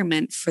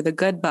environment for the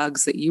good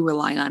bugs that you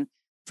rely on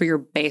for your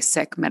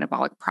basic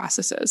metabolic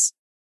processes,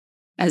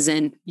 as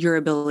in your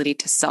ability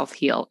to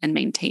self-heal and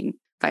maintain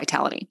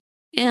vitality.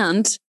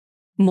 And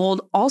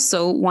mold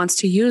also wants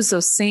to use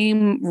those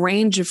same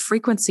range of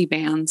frequency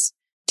bands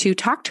to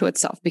talk to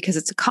itself because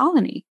it's a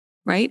colony,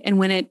 right? And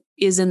when it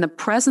is in the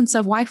presence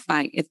of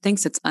Wi-Fi, it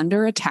thinks it's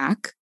under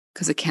attack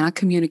because it cannot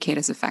communicate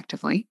as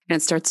effectively, and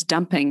it starts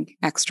dumping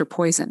extra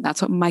poison.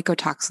 That's what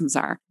mycotoxins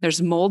are.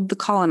 There's mold, the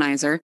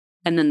colonizer,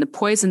 and then the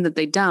poison that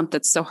they dump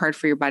that's so hard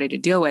for your body to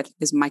deal with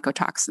is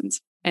mycotoxins.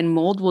 And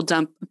mold will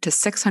dump up to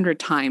 600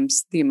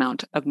 times the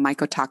amount of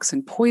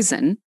mycotoxin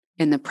poison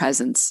in the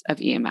presence of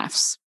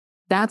EMFs.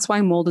 That's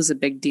why mold is a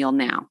big deal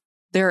now.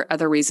 There are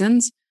other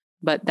reasons,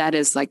 but that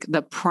is like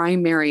the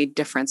primary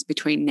difference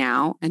between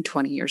now and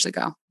 20 years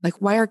ago. Like,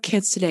 why are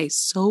kids today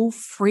so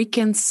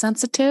freaking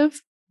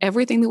sensitive?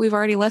 Everything that we've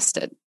already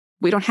listed.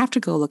 We don't have to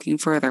go looking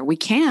further. We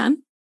can,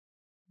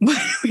 but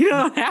we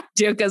don't have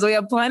to because we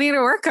have plenty to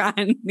work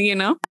on,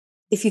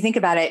 If you think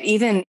about it,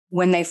 even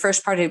when they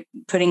first started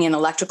putting in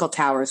electrical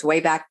towers way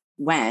back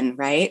when,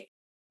 right?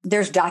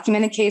 There's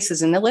documented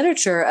cases in the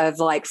literature of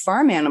like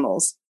farm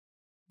animals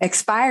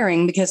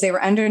expiring because they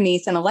were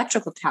underneath an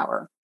electrical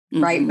tower,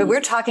 right? But we're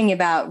talking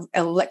about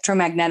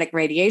electromagnetic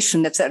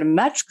radiation that's at a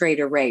much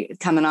greater rate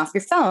coming off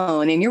your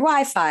phone and your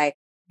Wi-Fi,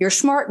 your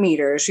smart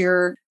meters,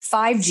 your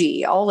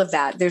 5G, all of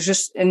that. There's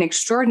just an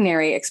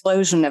extraordinary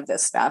explosion of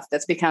this stuff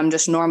that's become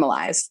just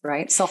normalized,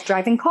 right?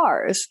 Self-driving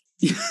cars.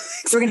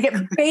 We're going to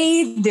get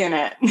bathed in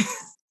it.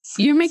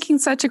 You're making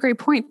such a great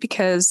point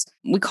because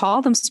we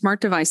call them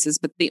smart devices,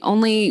 but the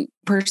only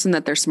person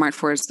that they're smart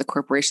for is the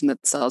corporation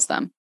that sells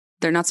them.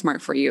 They're not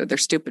smart for you. They're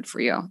stupid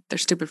for you. They're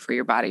stupid for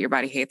your body. Your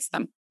body hates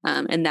them.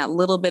 And that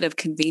little bit of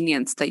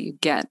convenience that you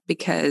get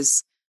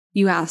because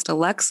you asked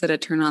Alexa to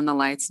turn on the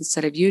lights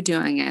instead of you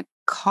doing it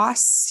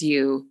costs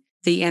you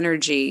the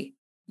energy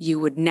you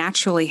would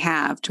naturally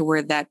have to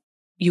where that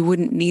you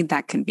wouldn't need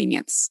that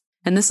convenience.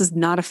 And this is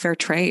not a fair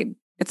trade.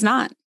 It's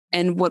not.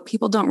 And what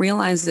people don't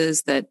realize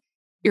is that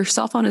your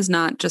cell phone is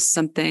not just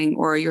something,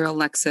 or your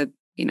Alexa,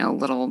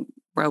 little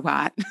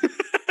robot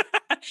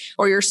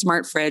or your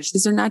smart fridge.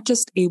 These are not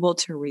just able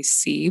to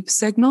receive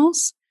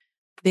signals.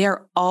 They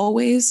are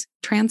always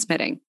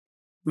transmitting.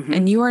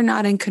 And you are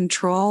not in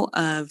control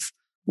of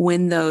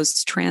when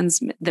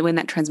when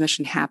that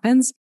transmission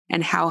happens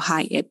and how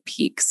high it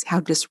peaks, how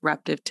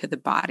disruptive to the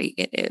body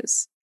it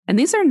is. And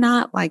these are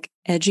not like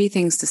edgy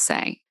things to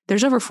say.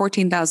 There's over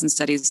 14,000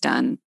 studies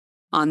done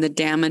on the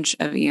damage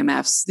of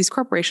EMFs. These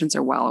corporations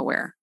are well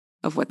aware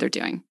of what they're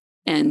doing.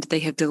 And they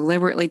have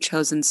deliberately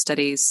chosen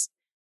studies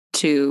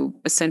to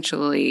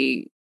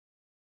essentially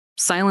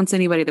silence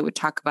anybody that would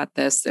talk about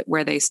this,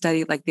 where they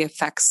study like the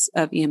effects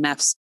of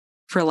EMFs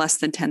for less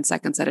than 10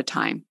 seconds at a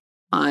time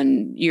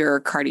on your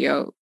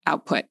cardio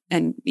output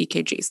and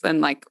EKGs,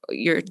 then like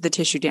the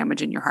tissue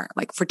damage in your heart.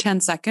 Like for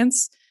 10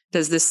 seconds,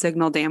 does this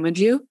signal damage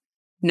you?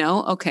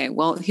 No? Okay.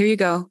 Well, here you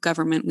go,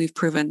 government. We've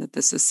proven that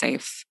this is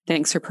safe.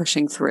 Thanks for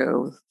pushing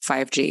through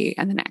 5G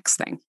and the next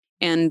thing.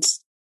 And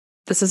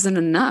this isn't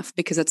enough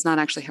because it's not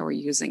actually how we're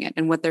using it.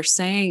 And what they're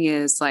saying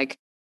is like,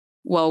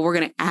 well, we're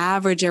going to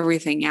average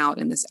everything out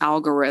in this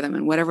algorithm,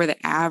 and whatever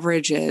the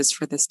average is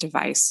for this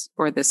device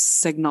or this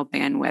signal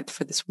bandwidth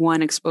for this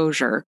one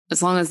exposure,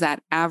 as long as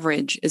that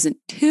average isn't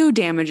too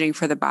damaging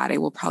for the body,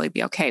 we'll probably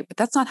be okay. But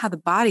that's not how the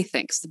body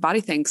thinks. The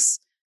body thinks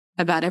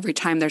about every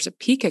time there's a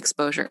peak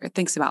exposure. It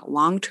thinks about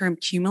long-term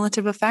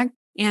cumulative effect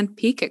and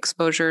peak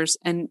exposures.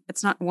 And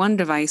it's not one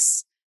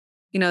device.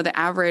 The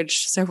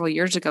average several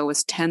years ago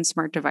was 10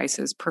 smart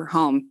devices per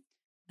home.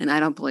 And I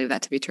don't believe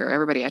that to be true.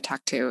 Everybody I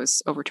talk to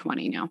is over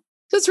 20 now.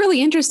 So it's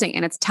really interesting.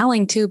 And it's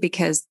telling too,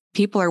 because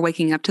people are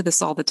waking up to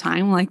this all the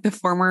time. Like the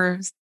former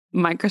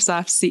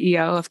Microsoft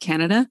CEO of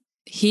Canada,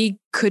 he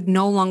could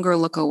no longer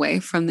look away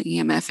from the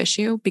EMF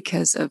issue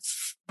because of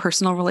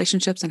personal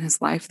relationships in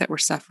his life that were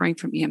suffering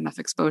from EMF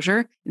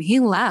exposure. And he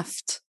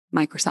left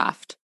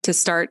Microsoft to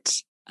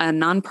start a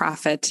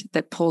nonprofit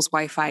that pulls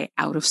Wi-Fi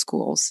out of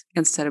schools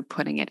instead of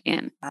putting it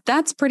in.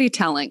 That's pretty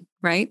telling,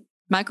 right?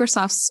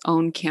 Microsoft's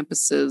own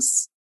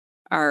campuses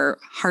are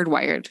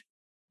hardwired.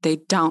 They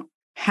don't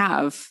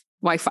have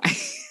Wi-Fi.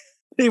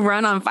 They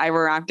run on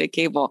fiber optic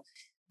cable.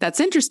 That's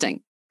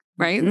interesting,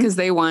 right? Because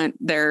they want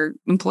their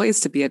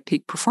employees to be at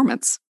peak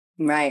performance.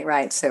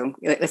 Right. So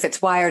if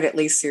it's wired, at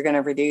least you're going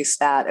to reduce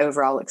that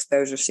overall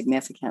exposure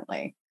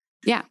significantly.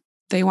 Yeah.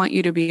 They want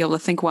you to be able to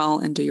think well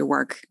and do your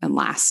work and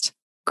last.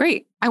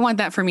 Great. I want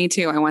that for me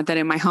too. I want that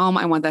in my home.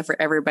 I want that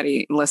for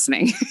everybody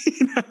listening.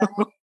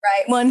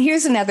 Right. Well, and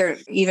here's another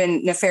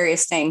even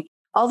nefarious thing.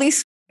 All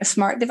these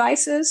smart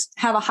devices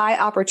have a high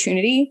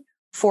opportunity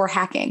for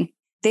hacking.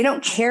 They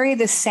don't carry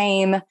the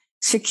same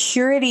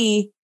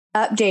security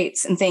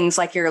updates and things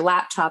like your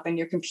laptop and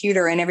your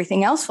computer and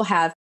everything else will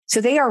have.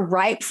 So they are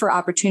ripe for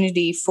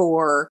opportunity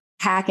for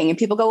hacking. And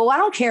people go, well, I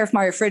don't care if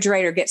my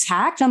refrigerator gets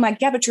hacked. I'm like,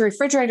 yeah, but your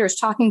refrigerator is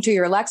talking to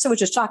your Alexa,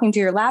 which is talking to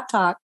your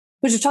laptop,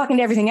 which is talking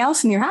to everything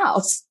else in your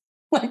house.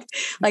 like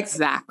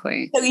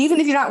Exactly. So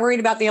even if you're not worried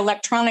about the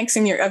electronics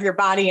in of your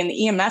body and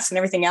the EMS and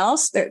everything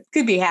else, there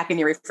could be hacking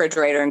your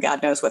refrigerator and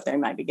God knows what they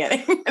might be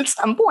getting at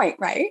some point,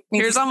 right?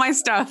 Here's all my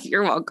stuff.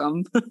 You're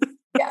welcome.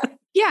 Yeah.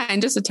 Yeah.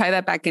 And just to tie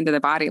that back into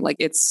the body, like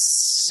it's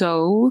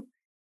so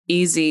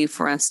easy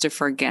for us to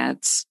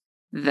forget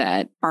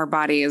that our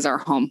body is our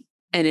home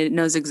and it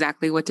knows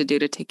exactly what to do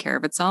to take care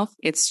of itself.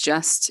 It's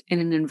just in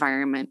an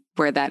environment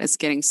where that is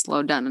getting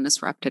slowed down and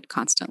disrupted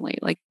constantly.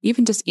 Like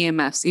even just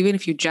EMFs, even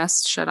if you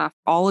just shut off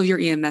all of your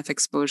EMF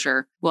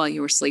exposure while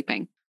you were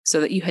sleeping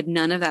so that you had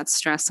none of that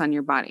stress on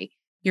your body,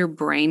 your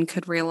brain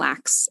could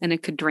relax and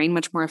it could drain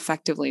much more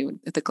effectively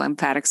with the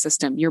lymphatic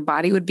system. Your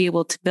body would be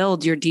able to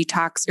build your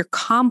detox, your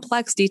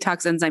complex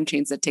detox enzyme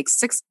chains that take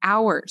 6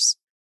 hours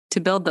to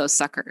build those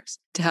suckers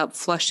to help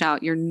flush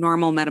out your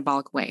normal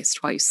metabolic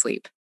waste while you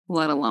sleep,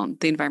 let alone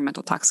the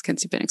environmental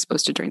toxicants you've been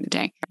exposed to during the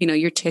day.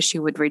 Your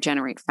tissue would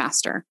regenerate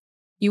faster.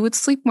 You would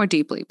sleep more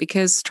deeply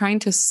because trying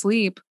to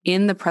sleep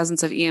in the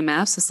presence of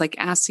EMFs is like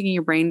asking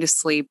your brain to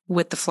sleep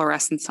with the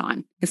fluorescence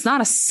on. It's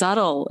not a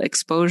subtle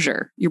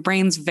exposure. Your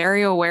brain's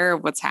very aware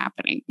of what's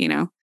happening.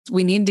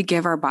 We need to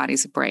give our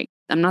bodies a break.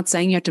 I'm not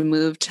saying you have to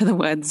move to the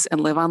woods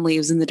and live on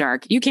leaves in the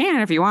dark. You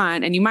can if you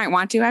want, and you might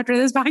want to after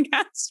this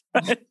podcast,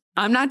 but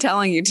I'm not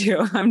telling you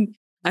to.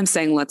 I'm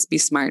saying let's be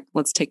smart.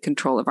 Let's take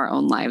control of our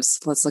own lives.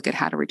 Let's look at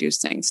how to reduce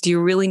things. Do you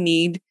really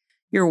need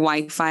your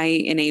Wi-Fi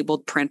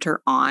enabled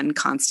printer on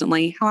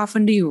constantly? How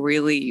often do you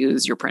really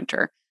use your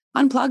printer?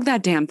 Unplug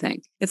that damn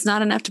thing. It's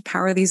not enough to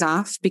power these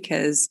off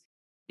because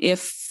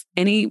if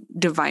any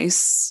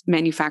device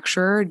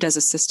manufacturer does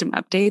a system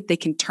update, they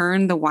can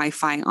turn the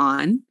Wi-Fi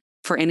on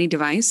for any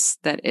device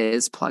that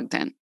is plugged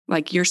in.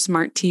 Like your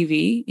smart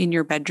TV in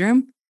your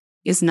bedroom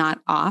is not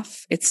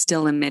off. It's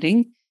still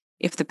emitting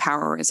if the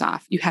power is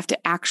off. You have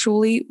to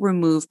actually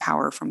remove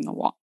power from the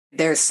wall.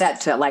 They're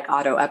set to like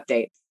auto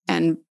update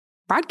and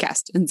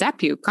broadcast and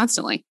zap you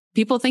constantly.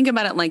 People think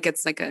about it like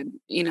it's like a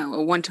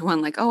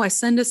one-to-one, like, oh, I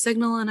send a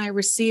signal and I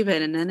receive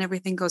it and then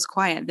everything goes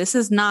quiet. This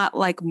is not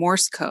like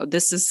Morse code.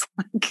 This is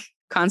like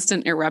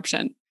constant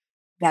eruption.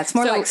 Yeah, it's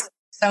more like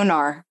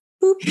sonar.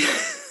 Boop,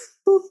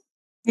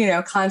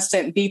 boop.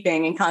 Constant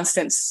beeping and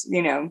constant,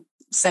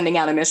 sending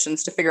out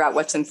emissions to figure out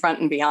what's in front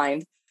and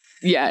behind.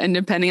 Yeah. And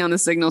depending on the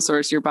signal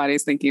source, your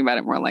body's thinking about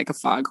it more like a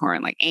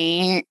foghorn, like,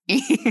 eh.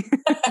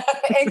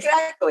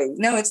 Exactly.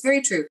 No, it's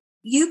very true.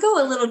 You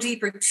go a little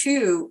deeper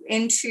too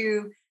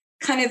into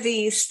kind of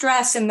the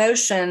stress,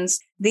 emotions,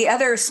 the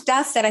other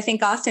stuff that I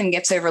think often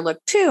gets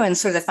overlooked too in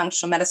sort of the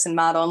functional medicine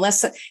model.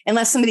 Unless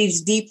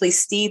somebody's deeply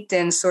steeped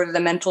in sort of the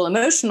mental,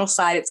 emotional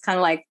side, it's kind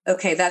of like,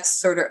 okay, that's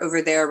sort of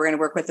over there. We're going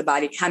to work with the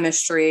body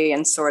chemistry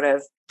and sort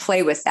of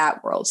play with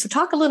that world. So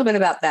talk a little bit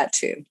about that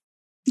too.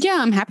 Yeah,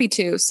 I'm happy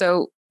to.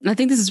 So I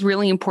think this is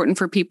really important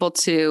for people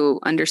to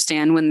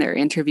understand when they're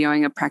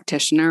interviewing a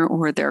practitioner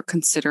or they're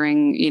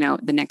considering,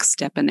 the next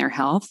step in their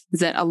health,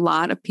 is that a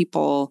lot of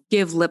people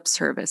give lip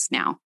service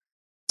now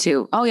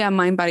to, oh yeah,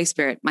 mind, body,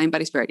 spirit, mind,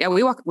 body, spirit. Yeah,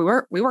 we work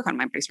on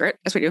mind, body, spirit.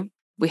 Yes, we do.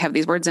 We have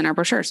these words in our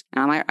brochures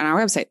and on our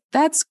website.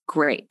 That's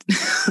great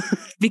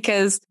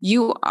because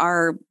you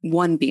are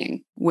one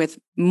being with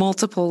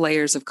multiple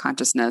layers of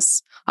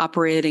consciousness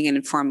operating and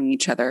informing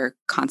each other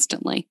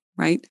constantly,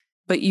 right?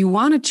 But you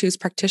want to choose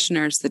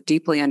practitioners that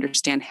deeply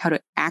understand how to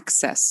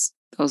access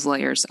those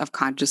layers of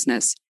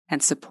consciousness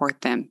and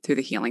support them through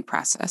the healing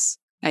process.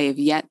 I have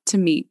yet to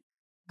meet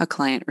a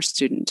client or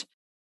student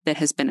that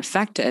has been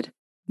affected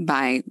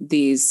by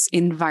these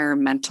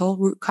environmental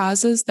root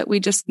causes that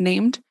we just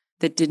named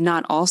that did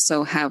not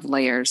also have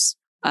layers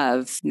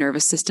of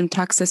nervous system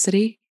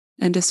toxicity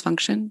and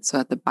dysfunction. So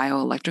at the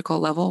bioelectrical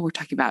level, we're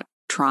talking about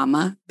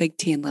trauma, big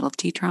T and little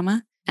t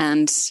trauma,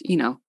 and,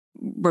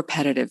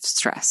 repetitive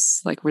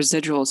stress, like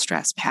residual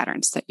stress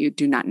patterns that you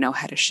do not know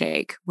how to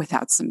shake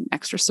without some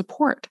extra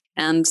support.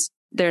 And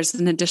there's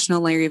an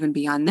additional layer even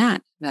beyond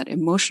that, that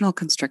emotional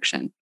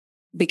constriction.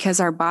 Because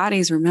our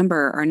bodies,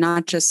 remember, are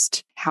not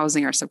just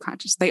housing our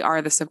subconscious. They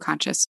are the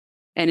subconscious.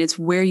 And it's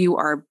where you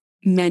are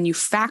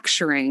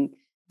manufacturing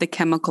the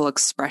chemical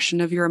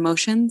expression of your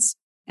emotions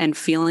and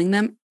feeling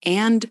them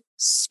and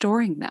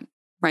storing them,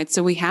 right?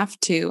 So we have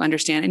to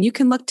understand, and you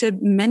can look to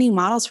many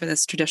models for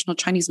this. Traditional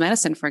Chinese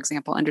medicine, for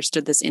example,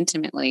 understood this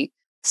intimately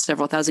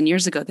several thousand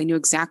years ago. They knew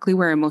exactly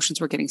where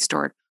emotions were getting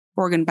stored,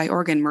 organ by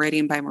organ,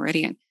 meridian by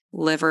meridian.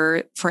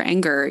 Liver for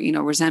anger,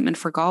 resentment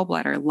for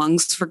gallbladder,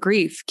 lungs for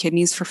grief,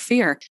 kidneys for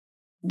fear.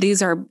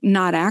 These are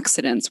not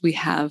accidents. We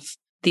have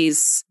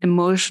these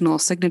emotional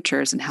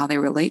signatures and how they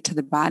relate to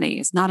the body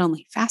is not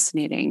only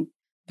fascinating,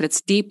 but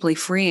it's deeply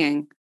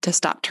freeing to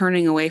stop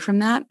turning away from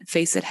that,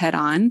 face it head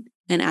on,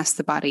 and ask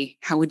the body,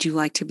 how would you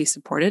like to be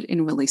supported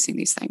in releasing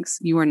these things?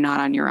 You are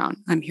not on your own.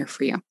 I'm here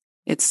for you.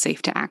 It's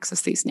safe to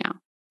access these now.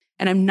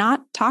 And I'm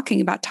not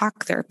talking about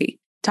talk therapy.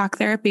 Talk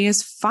therapy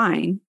is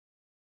fine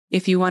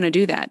if you want to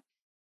do that.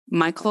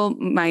 Michael,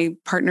 my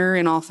partner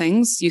in all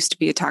things, used to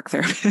be a talk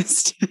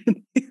therapist,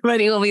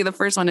 but he will be the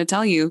first one to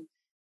tell you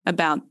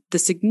about the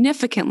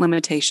significant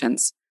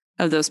limitations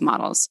of those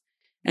models.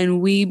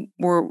 And we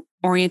were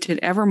oriented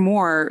ever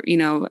more,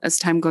 as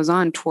time goes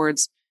on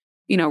towards,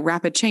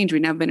 rapid change.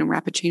 We've now been in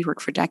rapid change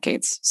work for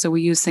decades. So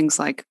we use things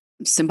like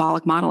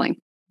symbolic modeling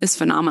is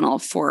phenomenal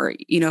for,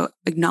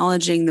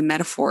 acknowledging the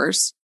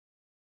metaphors.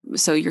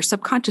 So your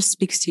subconscious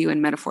speaks to you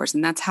in metaphors,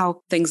 and that's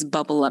how things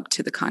bubble up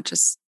to the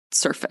conscious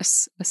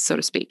surface, so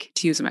to speak,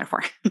 to use a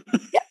metaphor.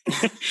 Yeah.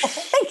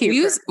 Thank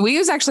you. We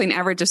use actually an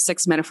average of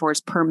 6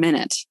 metaphors per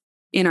minute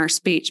in our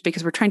speech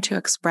because we're trying to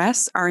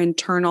express our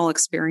internal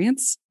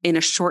experience in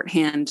a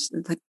shorthand.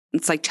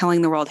 It's like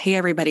telling the world, hey,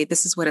 everybody,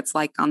 this is what it's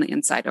like on the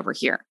inside over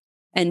here.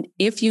 And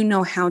if you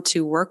know how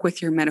to work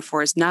with your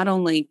metaphors, not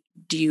only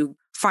do you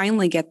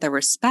finally get the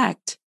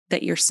respect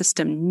that your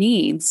system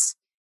needs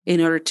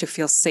in order to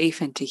feel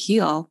safe and to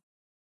heal,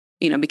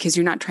 because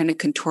you're not trying to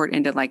contort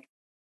into like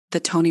the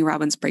Tony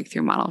Robbins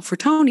breakthrough model. For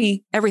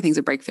Tony, everything's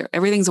a breakthrough.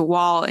 Everything's a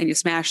wall and you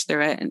smash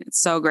through it and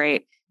it's so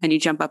great. And you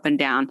jump up and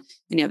down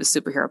and you have a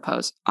superhero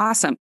pose.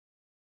 Awesome.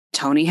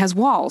 Tony has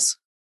walls.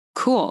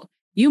 Cool.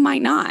 You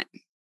might not,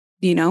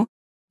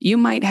 you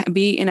might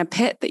be in a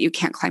pit that you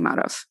can't climb out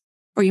of,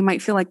 or you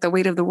might feel like the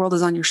weight of the world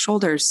is on your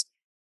shoulders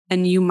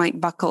and you might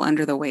buckle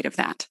under the weight of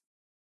that,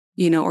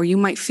 or you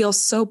might feel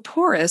so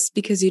porous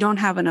because you don't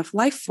have enough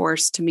life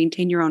force to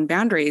maintain your own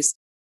boundaries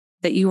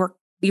that you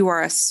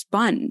are a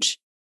sponge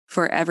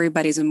for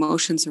everybody's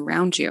emotions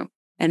around you.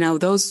 And now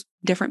those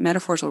different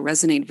metaphors will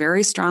resonate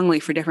very strongly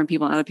for different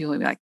people. And other people will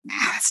be like, nah,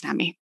 that's not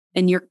me.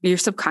 And your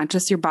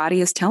subconscious, your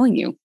body is telling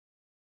you,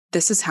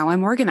 this is how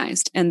I'm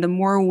organized. And the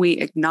more we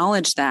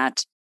acknowledge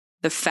that,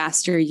 the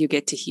faster you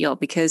get to heal,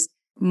 because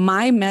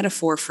my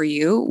metaphor for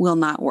you will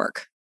not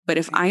work. But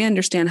if I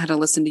understand how to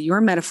listen to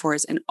your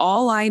metaphors and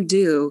all I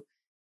do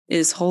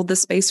is hold the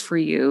space for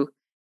you,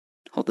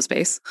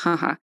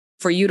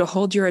 for you to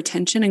hold your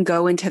attention and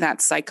go into that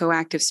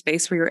psychoactive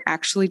space where you're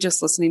actually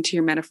just listening to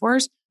your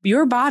metaphors,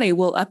 your body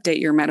will update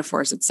your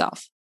metaphors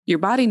itself. Your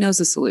body knows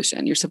the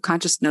solution. Your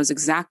subconscious knows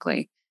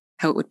exactly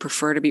how it would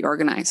prefer to be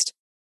organized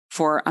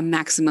for a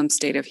maximum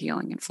state of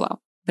healing and flow.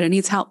 But it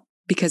needs help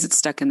because it's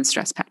stuck in the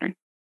stress pattern.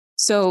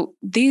 So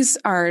these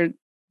are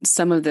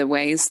some of the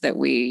ways that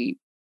we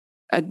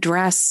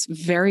address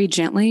very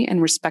gently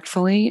and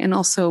respectfully and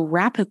also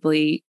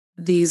rapidly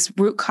these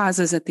root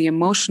causes at the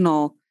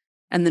emotional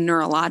and the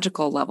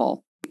neurological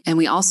level. And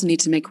we also need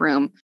to make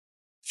room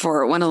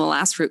for one of the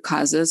last root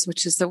causes,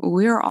 which is that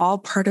we're all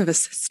part of a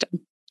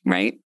system,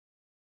 right?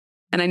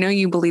 And I know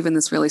you believe in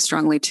this really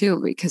strongly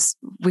too, because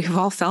we've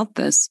all felt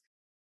this.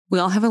 We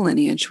all have a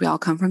lineage. We all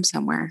come from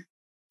somewhere.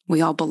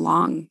 We all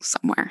belong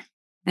somewhere.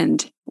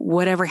 And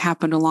whatever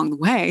happened along the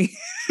way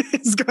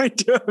is going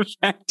to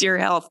affect your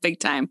health big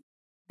time.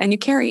 And you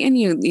carry in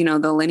you,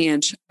 the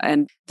lineage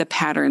and the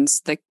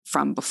patterns that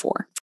from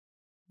before.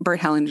 Bert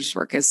Hellinger's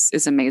work is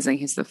amazing.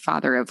 He's the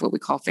father of what we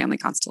call family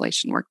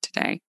constellation work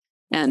today.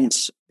 And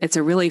it's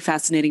a really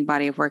fascinating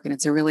body of work. And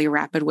it's a really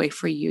rapid way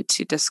for you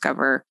to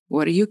discover,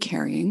 what are you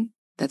carrying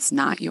that's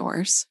not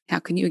yours? How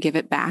can you give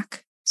it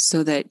back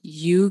so that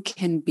you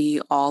can be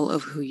all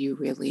of who you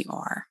really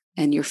are?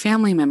 And your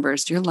family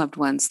members, your loved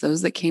ones,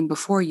 those that came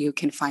before you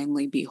can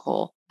finally be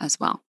whole as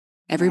well.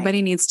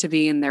 Everybody needs to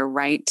be in their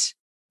right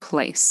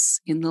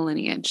place in the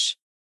lineage.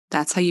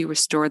 That's how you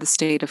restore the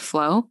state of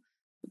flow,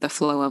 the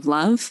flow of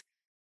love,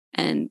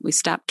 and we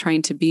stop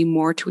trying to be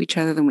more to each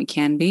other than we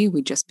can be.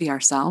 We just be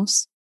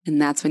ourselves.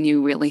 And that's when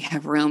you really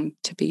have room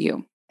to be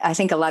you. I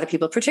think a lot of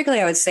people,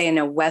 particularly I would say in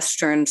a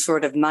Western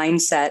sort of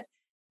mindset,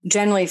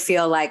 generally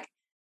feel like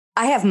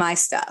I have my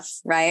stuff,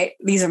 right?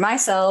 These are my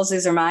cells.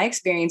 These are my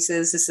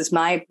experiences. This is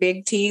my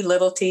big T,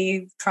 little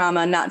t,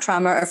 trauma, not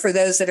trauma, or for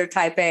those that are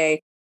type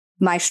A,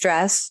 my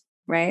stress,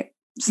 right?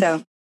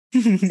 So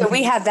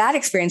we have that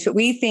experience, but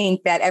we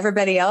think that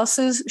everybody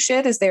else's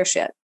shit is their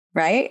shit,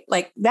 right?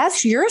 Like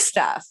that's your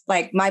stuff,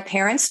 like my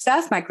parents'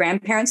 stuff, my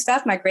grandparents'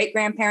 stuff, my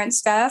great-grandparents'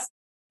 stuff.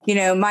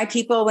 My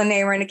people when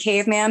they were in a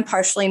caveman,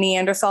 partially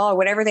Neanderthal or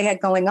whatever they had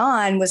going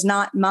on was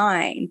not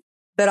mine.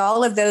 But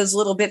all of those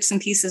little bits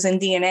and pieces in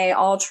DNA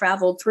all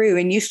traveled through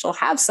and you still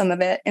have some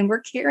of it and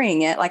we're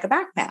carrying it like a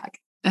backpack.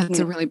 That's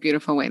a really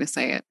beautiful way to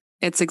say it.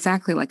 It's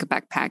exactly like a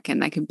backpack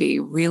and that can be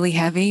really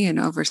heavy and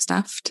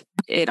overstuffed.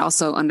 It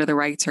also, under the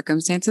right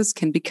circumstances,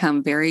 can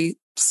become very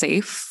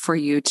safe for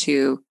you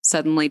to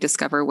suddenly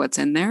discover what's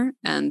in there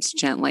and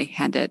gently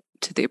hand it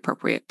to the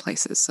appropriate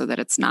places so that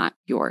it's not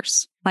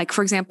yours. Like,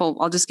 for example,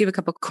 I'll just give a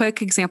couple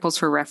quick examples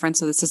for reference.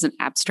 So this isn't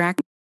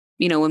abstract.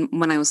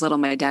 When I was little,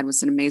 my dad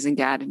was an amazing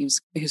dad and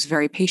he was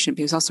very patient, but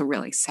he was also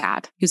really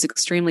sad. He was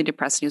extremely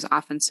depressed. And he was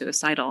often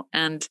suicidal.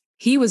 And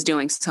he was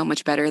doing so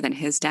much better than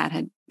his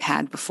dad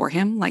had before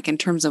him. Like in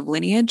terms of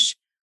lineage,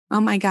 oh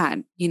my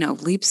God,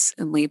 leaps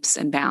and leaps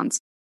and bounds.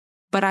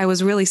 But I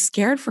was really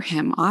scared for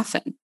him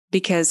often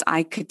because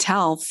I could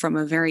tell from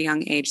a very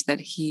young age that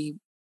he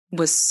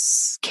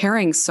was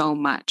carrying so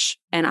much.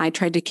 And I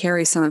tried to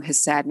carry some of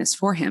his sadness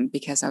for him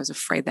because I was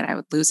afraid that I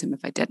would lose him if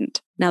I didn't.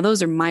 Now,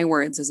 those are my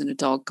words as an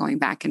adult going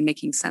back and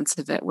making sense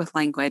of it with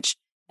language.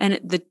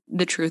 And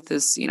the truth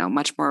is,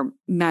 much more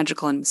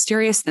magical and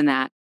mysterious than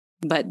that.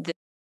 But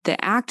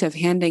the act of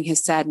handing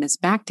his sadness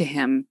back to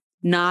him,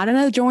 not in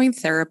a joint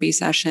therapy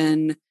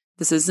session.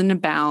 This isn't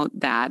about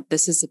that.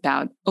 This is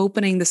about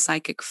opening the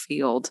psychic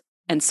field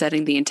and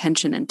setting the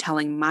intention and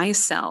telling my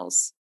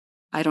cells,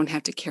 I don't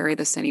have to carry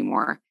this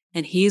anymore.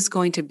 And he's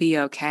going to be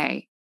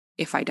okay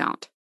if I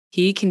don't.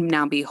 He can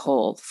now be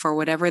whole for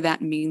whatever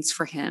that means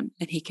for him.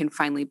 And he can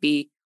finally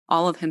be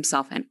all of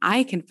himself. And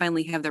I can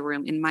finally have the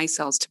room in my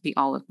cells to be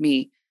all of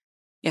me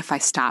if I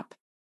stop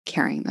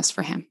carrying this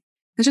for him.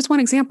 It's just one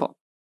example,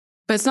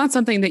 but it's not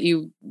something that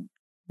you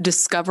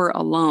discover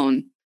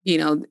alone.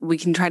 We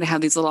can try to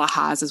have these little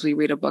ahas as we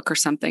read a book or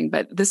something,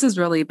 but this is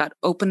really about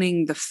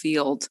opening the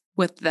field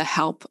with the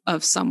help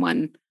of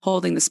someone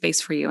holding the space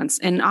for you.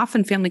 And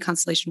often family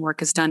constellation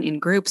work is done in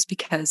groups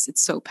because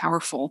it's so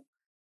powerful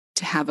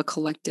to have a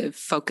collective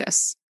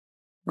focus,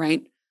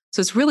 right? So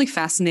it's really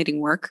fascinating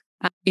work.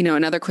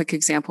 Another quick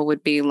example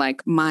would be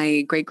like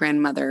my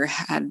great-grandmother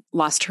had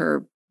lost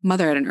her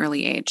mother at an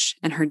early age,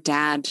 and her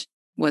dad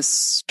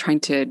was trying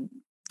to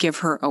give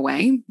her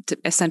away, to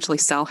essentially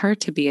sell her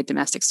to be a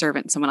domestic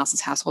servant in someone else's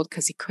household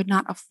because he could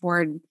not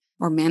afford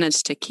or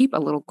manage to keep a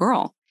little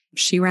girl.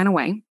 She ran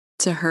away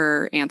to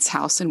her aunt's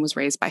house and was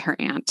raised by her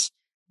aunt.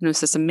 And it was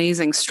this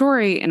amazing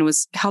story and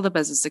was held up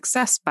as a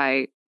success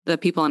by the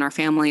people in our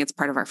family. It's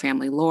part of our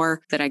family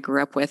lore that I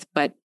grew up with,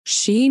 but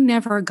she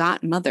never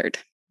got mothered.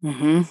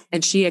 Mm-hmm.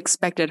 And she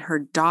expected her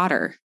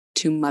daughter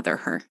to mother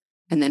her.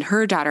 And then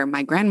her daughter,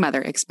 my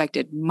grandmother,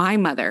 expected my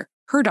mother,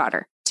 her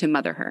daughter, to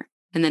mother her.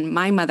 And then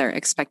my mother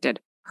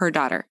expected her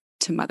daughter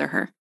to mother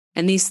her.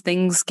 And these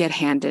things get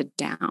handed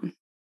down.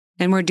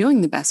 And we're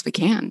doing the best we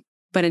can.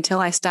 But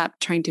until I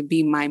stopped trying to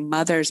be my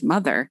mother's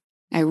mother,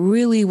 I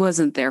really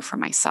wasn't there for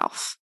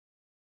myself.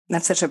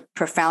 That's such a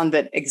profound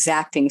but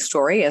exacting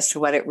story as to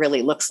what it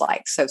really looks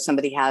like. So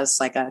somebody has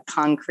like a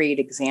concrete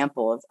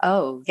example of,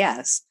 oh,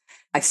 yes,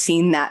 I've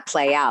seen that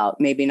play out.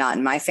 Maybe not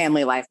in my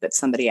family life, but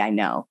somebody I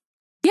know.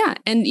 Yeah.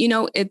 And,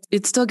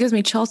 it still gives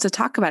me chills to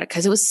talk about it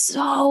because it was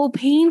so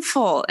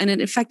painful and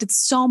it affected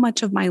so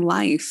much of my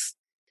life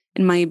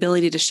and my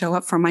ability to show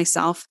up for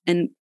myself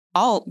and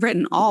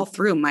written all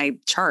through my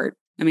chart.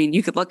 I mean,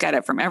 you could look at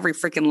it from every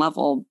freaking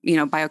level,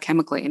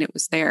 biochemically, and it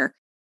was there.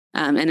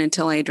 And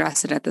until I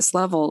addressed it at this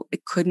level,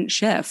 it couldn't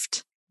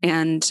shift.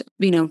 And,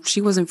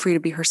 she wasn't free to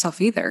be herself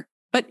either.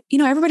 But,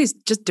 everybody's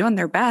just doing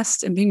their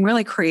best and being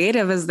really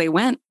creative as they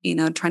went,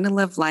 trying to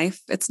live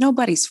life. It's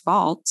nobody's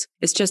fault.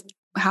 It's just,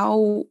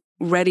 how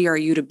ready are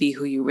you to be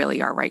who you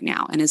really are right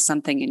now? And is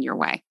something in your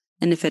way?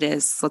 And if it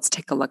is, let's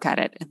take a look at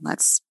it and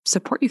let's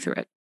support you through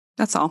it.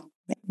 That's all.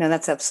 No,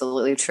 that's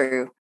absolutely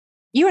true.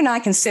 You and I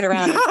can sit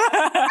around.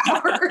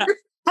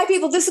 Hi,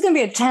 people. This is going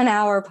to be a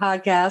 10-hour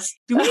podcast.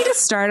 Do we need to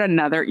start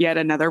yet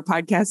another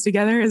podcast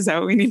together? Is that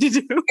what we need to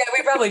do? Yeah,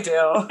 we probably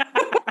do.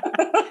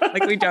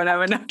 Like we don't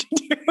have enough to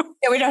do.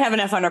 Yeah, we don't have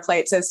enough on our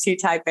plates as two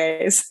type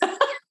A's.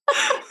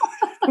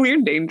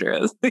 We're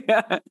dangerous.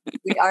 Yeah.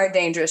 We are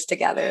dangerous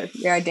together.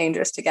 We are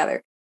dangerous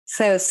together.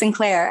 So,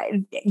 Sinclair,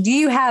 do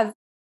you have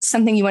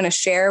something you want to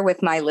share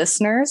with my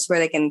listeners where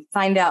they can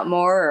find out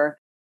more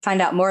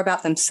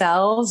about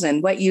themselves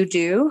and what you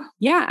do?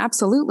 Yeah,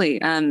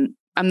 absolutely. I'm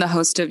the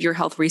host of Your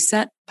Health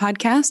Reset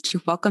podcast.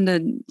 You're welcome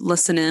to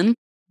listen in.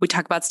 We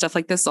talk about stuff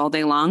like this all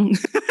day long.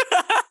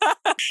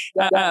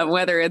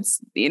 Whether it's,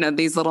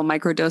 these little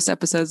microdose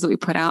episodes that we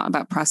put out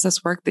about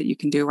process work that you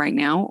can do right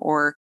now,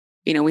 or,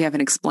 we have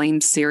an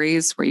explained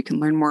series where you can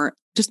learn more,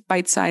 just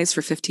bite size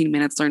for 15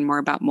 minutes, learn more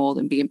about mold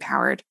and be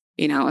empowered.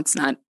 It's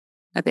not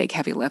a big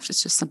heavy lift.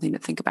 It's just something to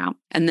think about.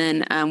 And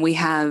then we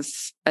have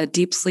a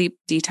deep sleep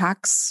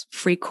detox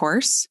free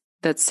course.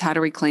 That's how to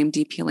reclaim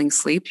deep healing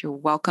sleep. You're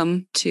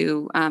welcome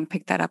to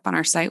pick that up on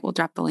our site. We'll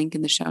drop the link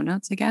in the show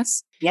notes, I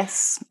guess.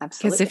 Yes,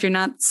 absolutely. Because if you're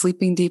not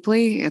sleeping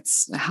deeply,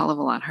 it's a hell of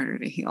a lot harder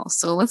to heal.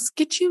 So let's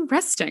get you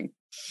resting.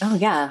 Oh,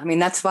 yeah. I mean,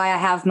 that's why I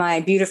have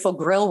my beautiful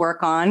grill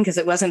work on, because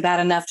it wasn't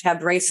bad enough to have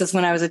braces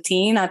when I was a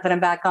teen. I put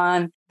them back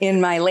on in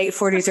my late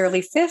 40s,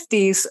 early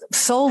 50s,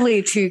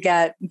 solely to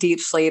get deep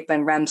sleep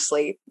and REM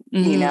sleep, to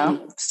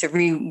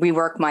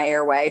rework my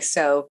airway.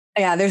 So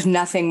yeah, there's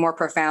nothing more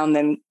profound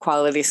than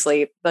quality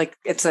sleep. Like,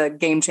 it's a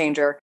game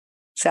changer.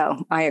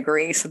 So I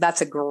agree. So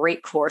that's a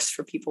great course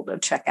for people to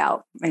check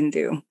out and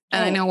do.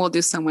 And I know we'll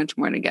do so much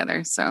more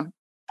together. So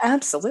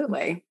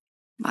absolutely.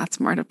 Lots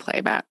more to play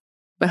about.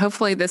 But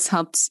hopefully this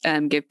helps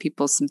give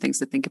people some things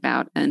to think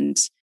about. And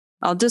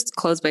I'll just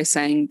close by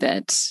saying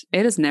that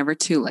it is never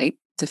too late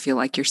to feel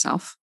like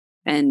yourself.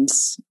 And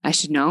I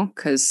should know,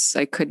 because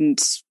I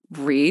couldn't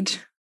read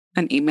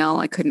an email.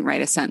 I couldn't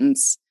write a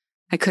sentence.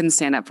 I couldn't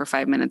stand up for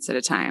 5 minutes at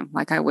a time.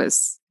 Like, I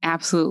was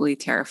absolutely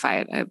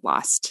terrified. I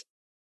lost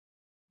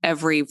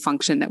every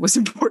function that was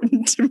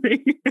important to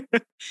me.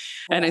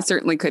 And I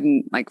certainly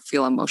couldn't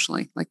feel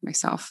emotionally like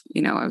myself.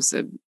 I was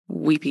a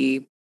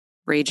weepy,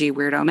 ragey,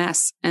 weirdo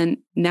mess. And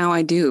now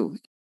I do.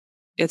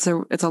 It's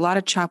a lot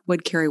of chop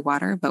wood, carry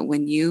water. But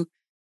when you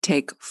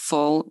take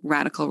full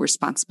radical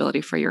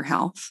responsibility for your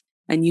health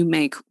and you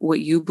make what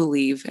you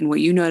believe and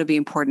what you know to be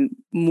important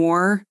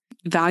more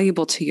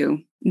valuable to you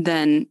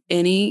than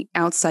any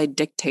outside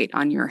dictate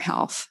on your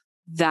health,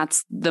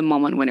 that's the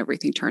moment when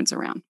everything turns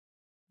around.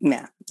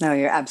 Yeah, no,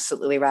 you're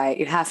absolutely right.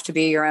 You have to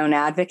be your own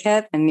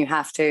advocate, and you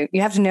have to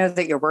know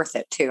that you're worth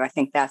it too. I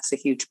think that's a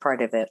huge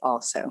part of it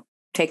also.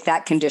 Take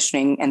that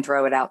conditioning and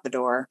throw it out the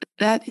door.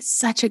 That is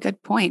such a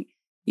good point.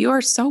 You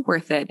are so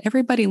worth it.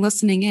 Everybody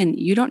listening in,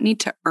 you don't need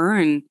to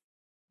earn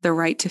the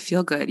right to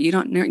feel good. You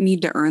don't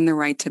need to earn the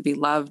right to be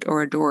loved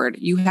or adored.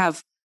 You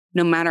have,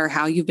 no matter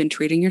how you've been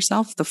treating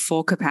yourself, the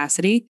full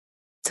capacity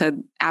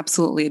to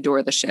absolutely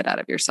adore the shit out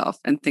of yourself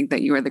and think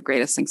that you are the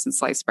greatest thing since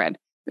sliced bread.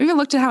 Have you ever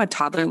looked at how a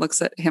toddler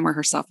looks at him or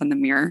herself in the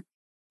mirror?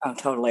 Oh,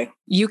 totally.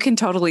 You can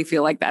totally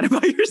feel like that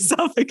about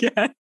yourself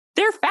again.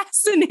 They're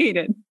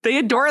fascinated. They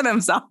adore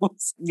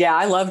themselves. Yeah,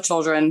 I love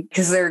children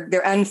because they're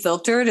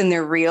unfiltered and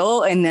they're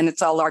real. And then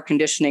it's all our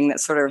conditioning that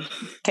sort of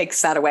takes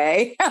that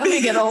away as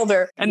we get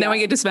older. And then we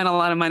get to spend a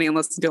lot of money and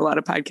listen to a lot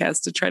of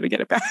podcasts to try to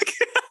get it back.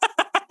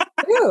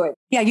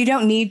 Yeah, you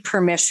don't need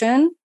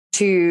permission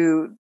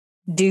to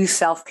do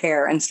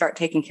self-care and start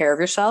taking care of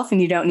yourself. And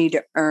you don't need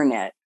to earn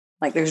it.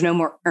 Like, there's no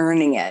more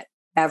earning it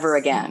ever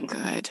again. So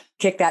good.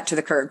 Kick that to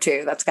the curb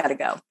too. That's got to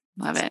go.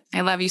 Love it.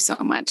 I love you so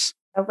much.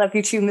 I love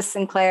you too, Miss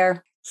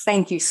Sinclair.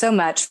 Thank you so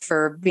much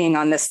for being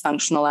on This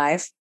Functional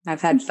Life.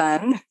 I've had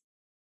fun.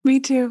 Me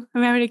too.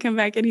 I'm happy to come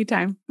back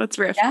anytime. Let's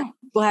riff. Yeah,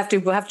 we'll have to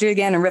do it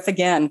again and riff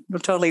again. We'll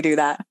totally do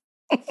that.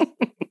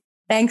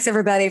 Thanks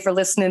everybody for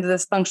listening to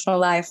This Functional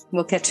Life.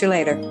 We'll catch you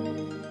later.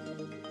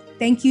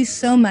 Thank you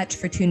so much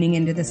for tuning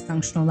into This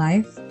Functional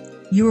Life.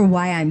 You are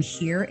why I'm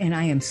here, and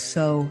I am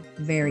so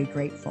very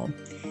grateful.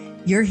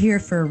 You're here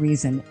for a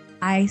reason.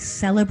 I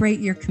celebrate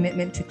your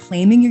commitment to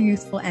claiming your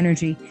youthful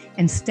energy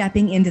and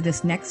stepping into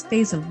this next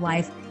phase of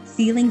life,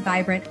 feeling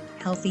vibrant,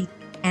 healthy,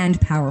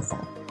 and powerful.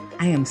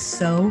 I am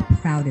so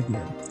proud of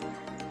you.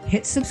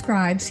 Hit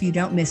subscribe so you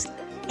don't miss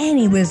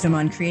any wisdom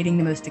on creating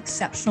the most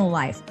exceptional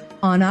life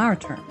on our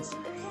terms.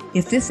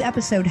 If this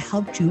episode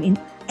helped you in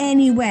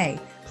any way,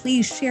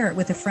 please share it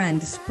with a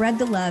friend to spread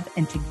the love,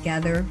 and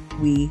together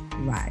we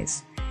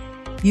rise.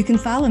 You can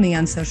follow me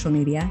on social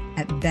media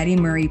at Betty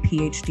Murray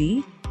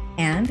PhD.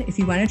 And if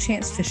you want a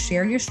chance to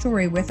share your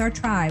story with our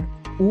tribe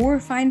or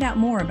find out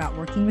more about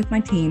working with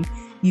my team,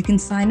 you can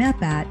sign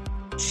up at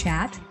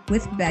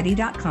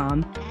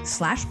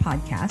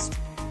chatwithbetty.com/podcast.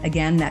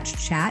 Again, that's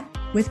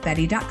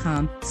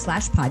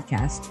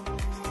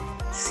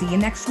chatwithbetty.com/podcast. See you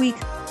next week.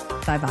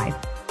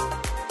 Bye-bye.